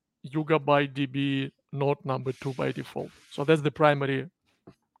Yugabyte DB node number 2 by default. So that's the primary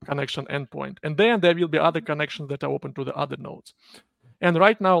connection endpoint. And then there will be other connections that are open to the other nodes. And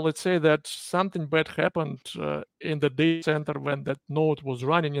right now, let's say that something bad happened in the data center when that node was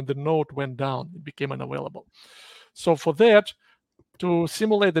running and the node went down, it became unavailable. So for that, to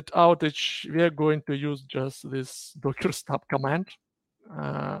simulate that outage, we are going to use just this docker stop command.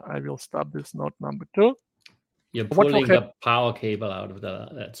 I will stop this node number 2. You're pulling the power cable out of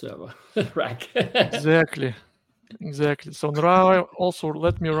that server rack. Exactly. So now also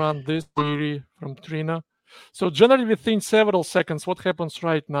let me run this query from Trina. So generally within several seconds, what happens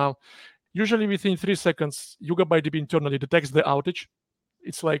right now? Usually within 3 seconds, Yugabyte DB internally detects the outage.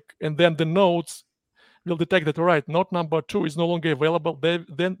 It's like, and then the nodes will detect that, all right, node number 2 is no longer available.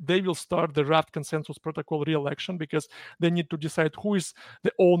 Then they will start the Raft consensus protocol re-election because they need to decide who is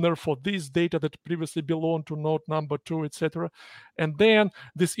the owner for this data that previously belonged to node number 2, etc. And then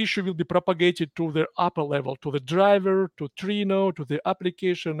this issue will be propagated to the upper level, to the driver, to Trino, to the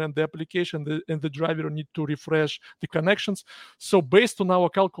application, and the application and the driver need to refresh the connections. So based on our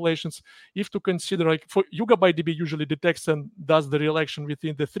calculations, if to consider, like for Yugabyte DB usually detects and does the re-election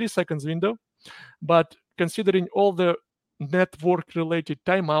within the 3 seconds window, but considering all the network-related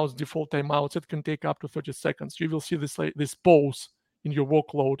timeouts, default timeouts, it can take up to 30 seconds. You will see this pause in your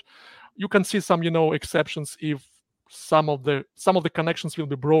workload. You can see some, exceptions if some of the connections will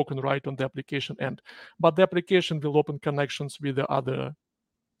be broken right on the application end, but the application will open connections with the other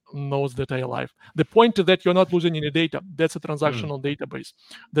nodes that are alive. The point is that you're not losing any data. That's a transactional database.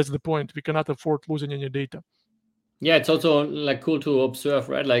 That's the point. We cannot afford losing any data. Yeah, it's also like cool to observe,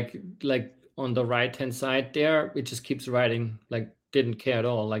 right? Like on the right-hand side there, it just keeps writing, like didn't care at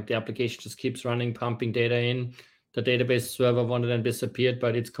all. Like the application just keeps running, pumping data in. The database server one of them disappeared,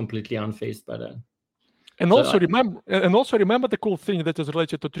 but it's completely unfazed by that. And also remember the cool thing that is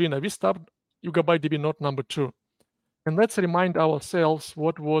related to Trina. We stopped Yugabyte DB node number 2. And let's remind ourselves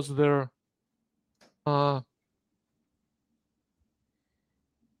what was their Yugabyte.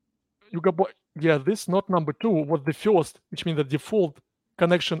 Yeah, this node number 2 was the first, which means the default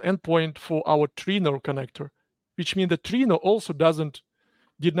connection endpoint for our Trino connector, which means that Trino also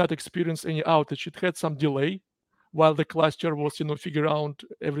did not experience any outage. It had some delay while the cluster was, figure out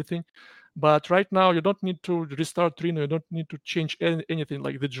everything. But right now, you don't need to restart Trino. You don't need to change anything.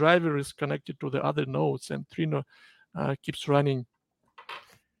 Like the driver is connected to the other nodes, and Trino keeps running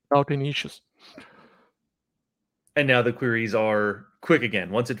without any issues. And now the queries are quick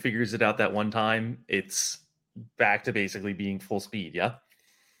again. Once it figures it out that one time, it's back to basically being full speed, yeah?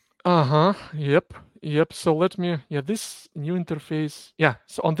 Yep. So this new interface. Yeah,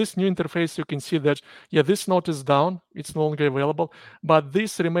 so on this new interface, you can see that, this node is down. It's no longer available. But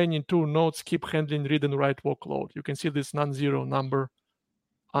these remaining 2 nodes keep handling read and write workload. You can see this non-zero number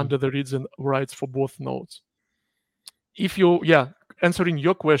under the reads and writes for both nodes. If answering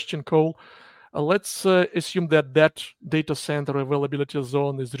your question, Cole, let's assume that data center availability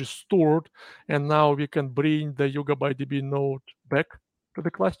zone is restored, and now we can bring the Yugabyte DB node back to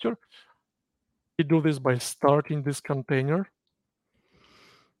the cluster. We do this by starting this container.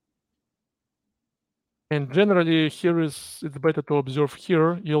 And generally, it's better to observe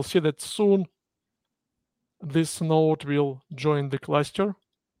here. You'll see that soon this node will join the cluster.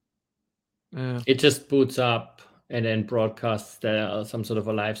 It just boots up and then broadcasts some sort of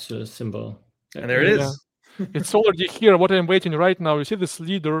a live symbol. And there it is. It's already here. What I'm waiting right now, you see this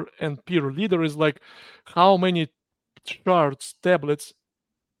leader and peer. Leader is like how many charts, tablets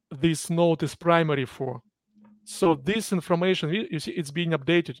this node is primary for. So this information, you see, it's being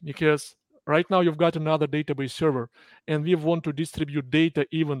updated because right now you've got another database server, and we want to distribute data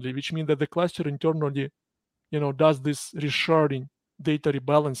evenly, which means that the cluster internally, does this resharding, data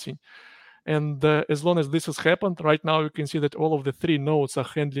rebalancing. And as long as this has happened, right now you can see that all of the 3 nodes are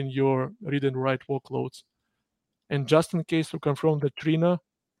handling your read and write workloads. And just in case to confirm that Trina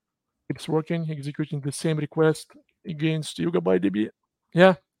keeps working, executing the same request against Yugabyte DB.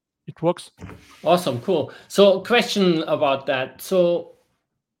 Yeah, it works. Awesome, cool. So question about that. So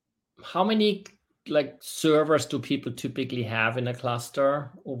how many servers do people typically have in a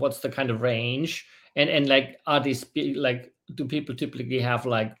cluster, or what's the kind of range? And are these do people typically have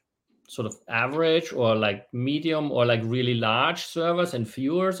sort of average or medium or really large servers and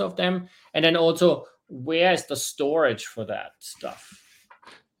viewers of them? And then also, where is the storage for that stuff?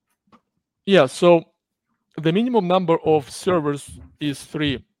 Yeah, so the minimum number of servers is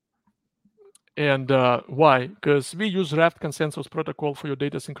 3. And why? Because we use Raft consensus protocol for your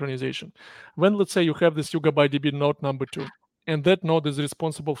data synchronization. When, let's say, you have this Yugabyte DB node number 2, and that node is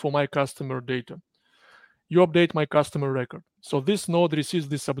responsible for my customer data, you update my customer record. So this node receives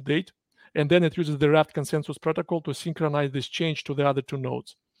this update, and then it uses the Raft consensus protocol to synchronize this change to the other 2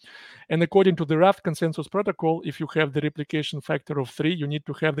 nodes. And according to the Raft consensus protocol, if you have the replication factor of 3, you need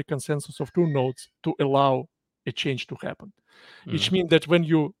to have the consensus of 2 nodes to allow a change to happen. Which means that when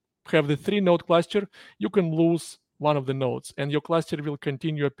you have the 3-node cluster, you can lose one of the nodes, and your cluster will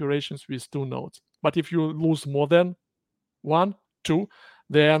continue operations with 2 nodes. But if you lose more than 1, 2,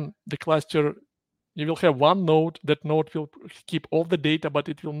 then the cluster, you will have 1 node. That node will keep all the data, but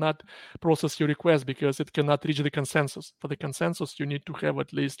it will not process your request because it cannot reach the consensus. For the consensus, you need to have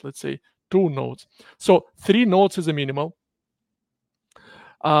at least, let's say, 2 nodes. So 3 nodes is a minimal.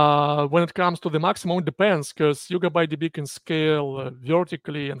 When it comes to the maximum, it depends, because Yugabyte DB can scale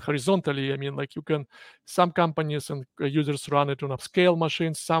vertically and horizontally. I mean, like some companies and users run it on upscale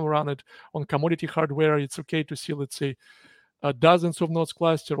machines, some run it on commodity hardware. It's okay to see, let's say, dozens of nodes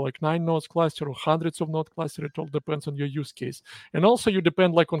cluster, like 9 nodes cluster, or hundreds of node cluster. It all depends on your use case. And also you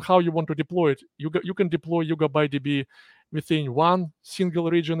depend like on how you want to deploy it. You can deploy Yugabyte DB within one single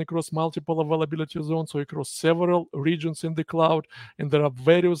region across multiple availability zones, or across several regions in the cloud. And there are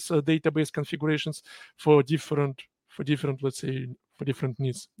various database configurations for different, let's say, for different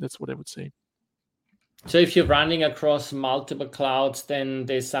needs. That's what I would say. So if you're running across multiple clouds, then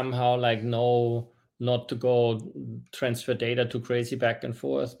they somehow like know not to go transfer data too crazy back and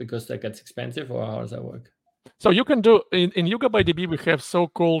forth because that gets expensive, or how does that work? So you can do, in Yugabyte DB, we have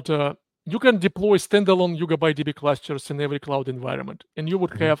so-called, you can deploy standalone Yugabyte DB clusters in every cloud environment, and you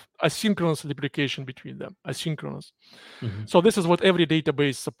would have asynchronous replication between them, asynchronous. So this is what every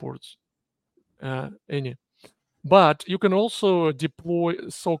database supports, But you can also deploy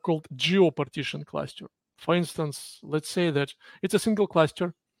so-called geo-partition cluster. For instance, let's say that it's a single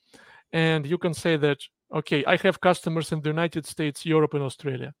cluster, and you can say that, okay, I have customers in the United States, Europe, and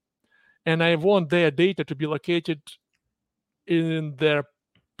Australia, and I want their data to be located in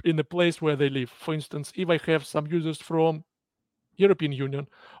the place where they live. For instance, if I have some users from European Union,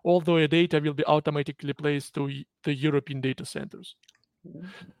 all their data will be automatically placed to the European data centers.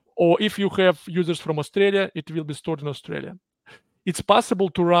 Or if you have users from Australia, it will be stored in Australia. It's possible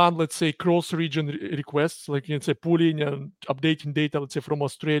to run, let's say, cross-region requests, like, let's say, pulling and updating data, let's say, from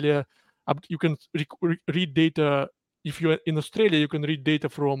Australia. You can read data. If you're in Australia, you can read data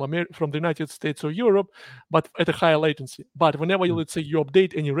from the United States or Europe, but at a higher latency. But whenever you, let's say, you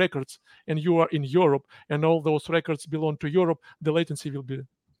update any records and you are in Europe and all those records belong to Europe, the latency will be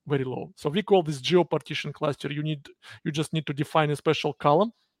very low. So we call this geo-partition cluster. You just need to define a special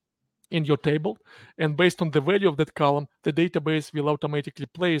column in your table, and based on the value of that column, the database will automatically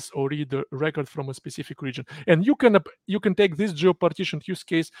place or read the record from a specific region. And you can take this geo-partitioned use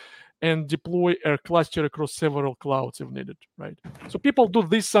case and deploy a cluster across several clouds if needed, right? So people do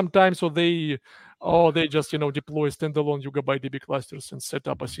this sometimes, or they just deploy standalone Yugabyte DB clusters and set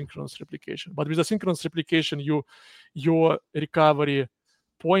up asynchronous replication. But with asynchronous replication, your recovery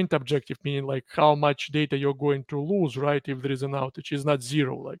point objective, meaning like how much data you're going to lose, right, if there is an outage, is not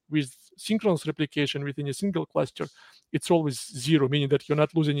 0. Like with synchronous replication within a single cluster, it's always 0, meaning that you're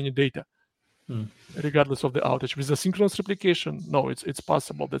not losing any data regardless of the outage. With asynchronous replication, no, it's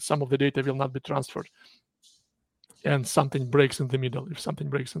possible that some of the data will not be transferred and something breaks in the middle, if something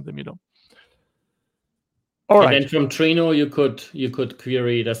breaks in the middle. All right. And then from Trino, you could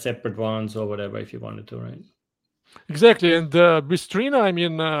query the separate ones or whatever if you wanted to, right? Exactly. And with Trino, I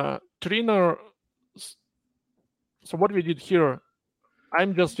mean, Trino, so what we did here,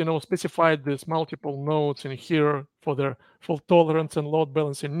 I'm just, specified these multiple nodes in here for their fault tolerance and load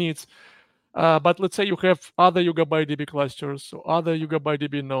balancing needs. But let's say you have other Yugabyte DB clusters or other Yugabyte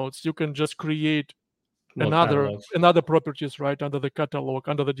DB nodes. You can just create another properties, right, under the catalog,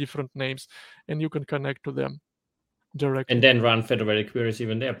 under the different names, and you can connect to them directly. And then run federated queries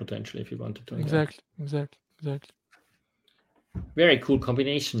even there potentially if you wanted to. Exactly. Very cool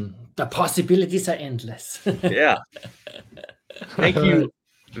combination. The possibilities are endless. Yeah. Thank you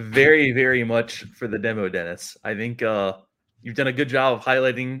very, very much for the demo, Dennis. I think you've done a good job of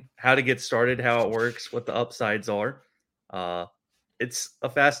highlighting how to get started, how it works, what the upsides are. It's a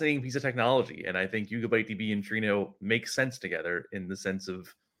fascinating piece of technology, and I think Yugabyte DB and Trino make sense together in the sense of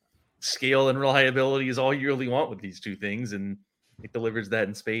scale and reliability is all you really want with these two things, and it delivers that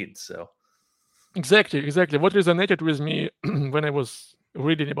in spades. So. Exactly. What resonated with me when I was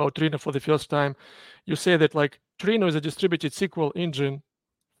reading about Trino for the first time, you say that like Trino is a distributed SQL engine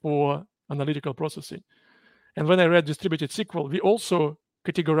for analytical processing. And when I read distributed SQL, we also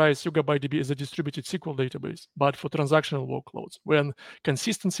categorize Yugabyte DB as a distributed SQL database, but for transactional workloads, when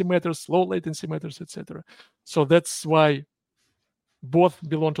consistency matters, low latency matters, etc. So that's why both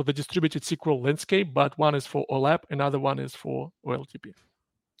belong to the distributed SQL landscape, but one is for OLAP, another one is for OLTP.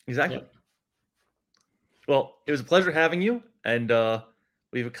 Exactly. Well, it was a pleasure having you, and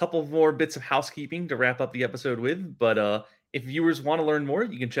we have a couple more bits of housekeeping to wrap up the episode with. But if viewers want to learn more,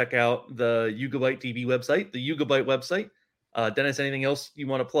 you can check out the Yugabyte TV website, the Yugabyte website. Dennis, anything else you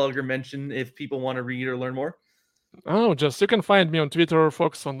want to plug or mention if people want to read or learn more? Oh, just you can find me on Twitter,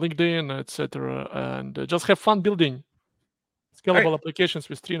 Fox on LinkedIn, etc., and just have fun building scalable applications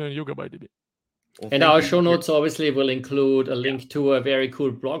with Trino and Yugabyte DB. Well, and our show notes obviously will include a link to a very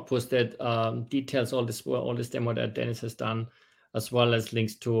cool blog post that details all this demo that Dennis has done, as well as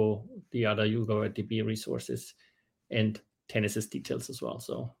links to the other Yugabyte DB resources and Dennis's details as well.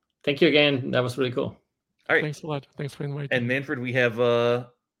 So thank you again. That was really cool. All right. Thanks a lot. Thanks for inviting. And Manfred, we have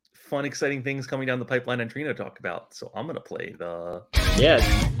fun, exciting things coming down the pipeline and Trino to talk about. So I'm going to play the... Yes.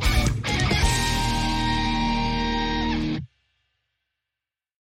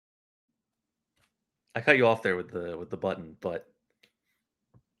 I cut you off there with the button, but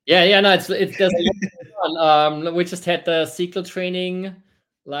no, it's just fun. We just had the SQL training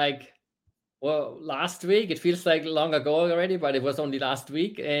last week. It feels like long ago already, but it was only last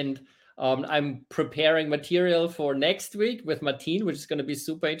week, and I'm preparing material for next week with Martin, which is going to be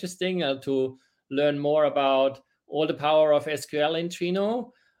super interesting to learn more about all the power of SQL in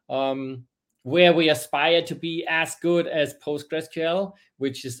Trino, where we aspire to be as good as PostgreSQL,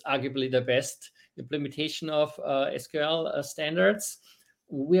 which is arguably the best implementation of SQL standards.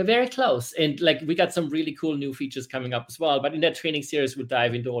 We are very close, and we got some really cool new features coming up as well. But in that training series, we'll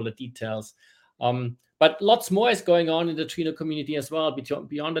dive into all the details. But lots more is going on in the Trino community as well,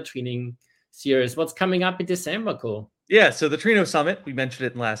 beyond the training series. What's coming up in December, Cole? Yeah, so the Trino Summit, we mentioned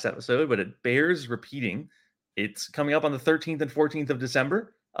it in last episode, but it bears repeating. It's coming up on the 13th and 14th of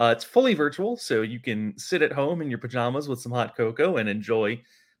December. It's fully virtual, so you can sit at home in your pajamas with some hot cocoa and enjoy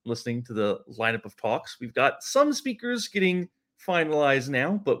listening to the lineup of talks. We've got some speakers getting finalized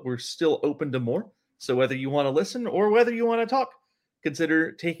now, but we're still open to more. So whether you want to listen or whether you want to talk,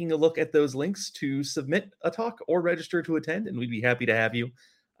 consider taking a look at those links to submit a talk or register to attend, and we'd be happy to have you.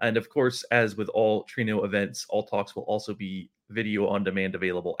 And of course, as with all Trino events, all talks will also be video on demand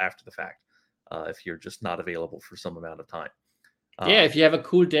available after the fact, if you're just not available for some amount of time. If you have a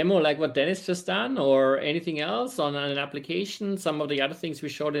cool demo like what Dennis just done or anything else on an application, some of the other things we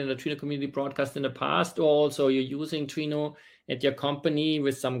showed in the Trino community broadcast in the past, or also you're using Trino at your company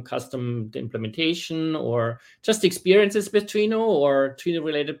with some custom implementation or just experiences with Trino or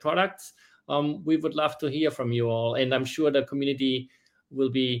Trino-related products, we would love to hear from you all. And I'm sure the community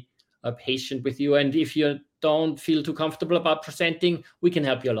will be patient with you. And if you don't feel too comfortable about presenting, we can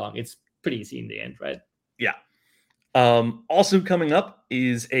help you along. It's pretty easy in the end, right? Yeah. Also coming up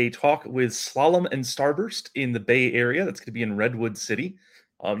is a talk with Slalom and Starburst in the Bay Area. That's going to be in Redwood City.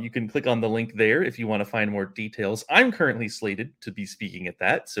 You can click on the link there if you want to find more details. I'm currently slated to be speaking at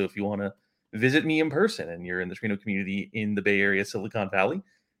that. So if you want to visit me in person and you're in the Trino community in the Bay Area, Silicon Valley,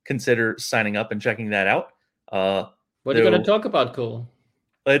 consider signing up and checking that out. What are you going to talk about, Cole?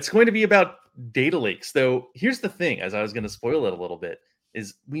 It's going to be about data lakes. Though here's the thing, as I was going to spoil it a little bit,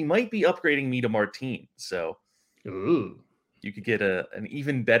 is we might be upgrading me to Martin. So you could get an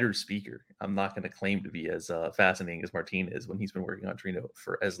even better speaker. I'm not going to claim to be as fascinating as Martin is when he's been working on Trino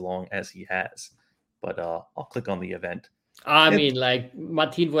for as long as he has. But I'll click on the event. I mean,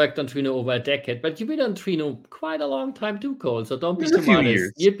 Martin worked on Trino over a decade, but you've been on Trino quite a long time too, Cole. So don't be too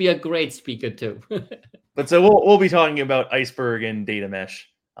modest. You'd be a great speaker too. But so we'll be talking about Iceberg and data mesh.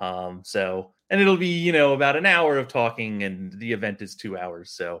 And it'll be about an hour of talking, and the event is 2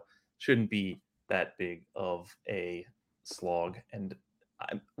 hours, so shouldn't be that big of a slog. And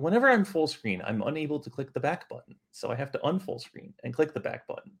whenever I'm full screen, I'm unable to click the back button, so I have to unfull screen and click the back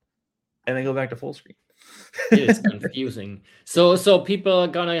button, and then go back to full screen. It is confusing. So people are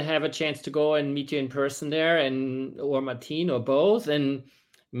gonna have a chance to go and meet you in person there, or Martin, or both, and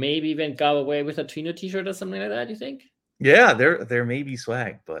maybe even go away with a Trino t-shirt or something like that. You think? Yeah, there may be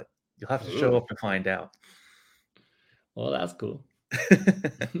swag, but you'll have to show up to find out. Well, that's cool.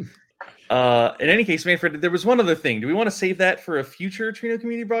 In any case, Manfred, there was one other thing. Do we want to save that for a future Trino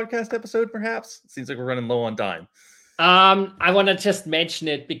community broadcast episode, perhaps? It seems like we're running low on time. I want to just mention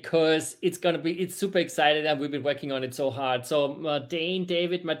it because it's super exciting, and we've been working on it so hard. So Dane,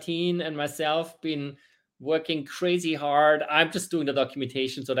 David, Martin, and myself been working crazy hard. I'm just doing the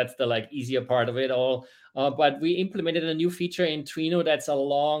documentation, so that's the easier part of it all. But we implemented a new feature in Trino that's a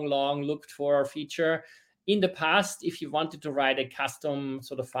long looked for feature. In the past, if you wanted to write a custom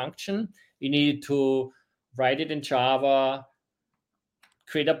sort of function, you needed to write it in Java,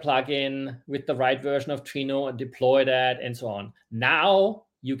 create a plugin with the right version of Trino and deploy that and so on. Now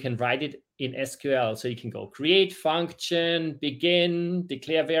you can write it in SQL. So you can go create function, begin,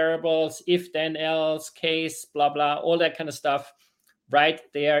 declare variables, if then else, case, blah, blah, all that kind of stuff right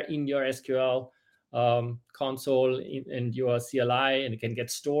there in your SQL console and your CLI, and it can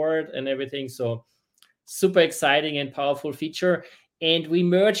get stored and everything. So super exciting and powerful feature. And we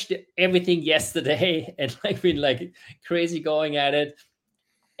merged everything yesterday and been crazy going at it.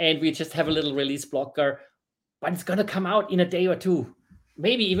 And we just have a little release blocker, but it's going to come out in a day or two,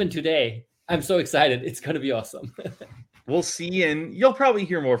 maybe even today. I'm so excited. It's going to be awesome. We'll see. And you'll probably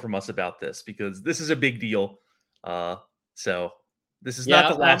hear more from us about this because this is a big deal. So this is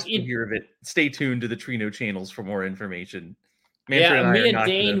not the last you hear of it. Stay tuned to the Trino channels for more information. Manfred me and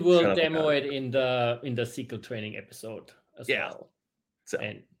Dane will demo it in the SQL training episode as well. So,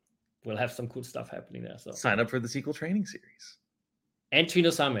 and we'll have some cool stuff happening there. So sign up for the SQL training series. And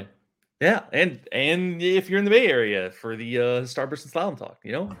Trino Summit. Yeah, and if you're in the Bay Area for the Starburst and Slalom Talk,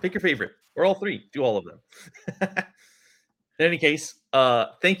 pick your favorite. Or all three. Do all of them. In any case,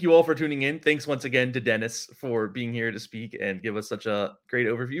 thank you all for tuning in. Thanks once again to Dennis for being here to speak and give us such a great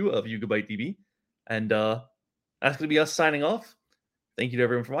overview of Yugabyte DB. And that's going to be us signing off. Thank you to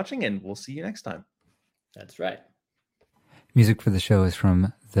everyone for watching, and we'll see you next time. That's right. Music for the show is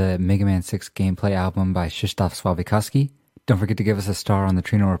from the Mega Man 6 gameplay album by Krzysztof Słowikowski. Don't forget to give us a star on the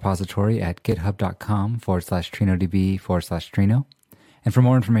Trino repository at github.com/TrinoDB/Trino. And for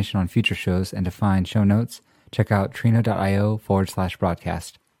more information on future shows and to find show notes, check out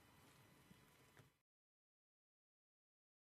trino.io/broadcast.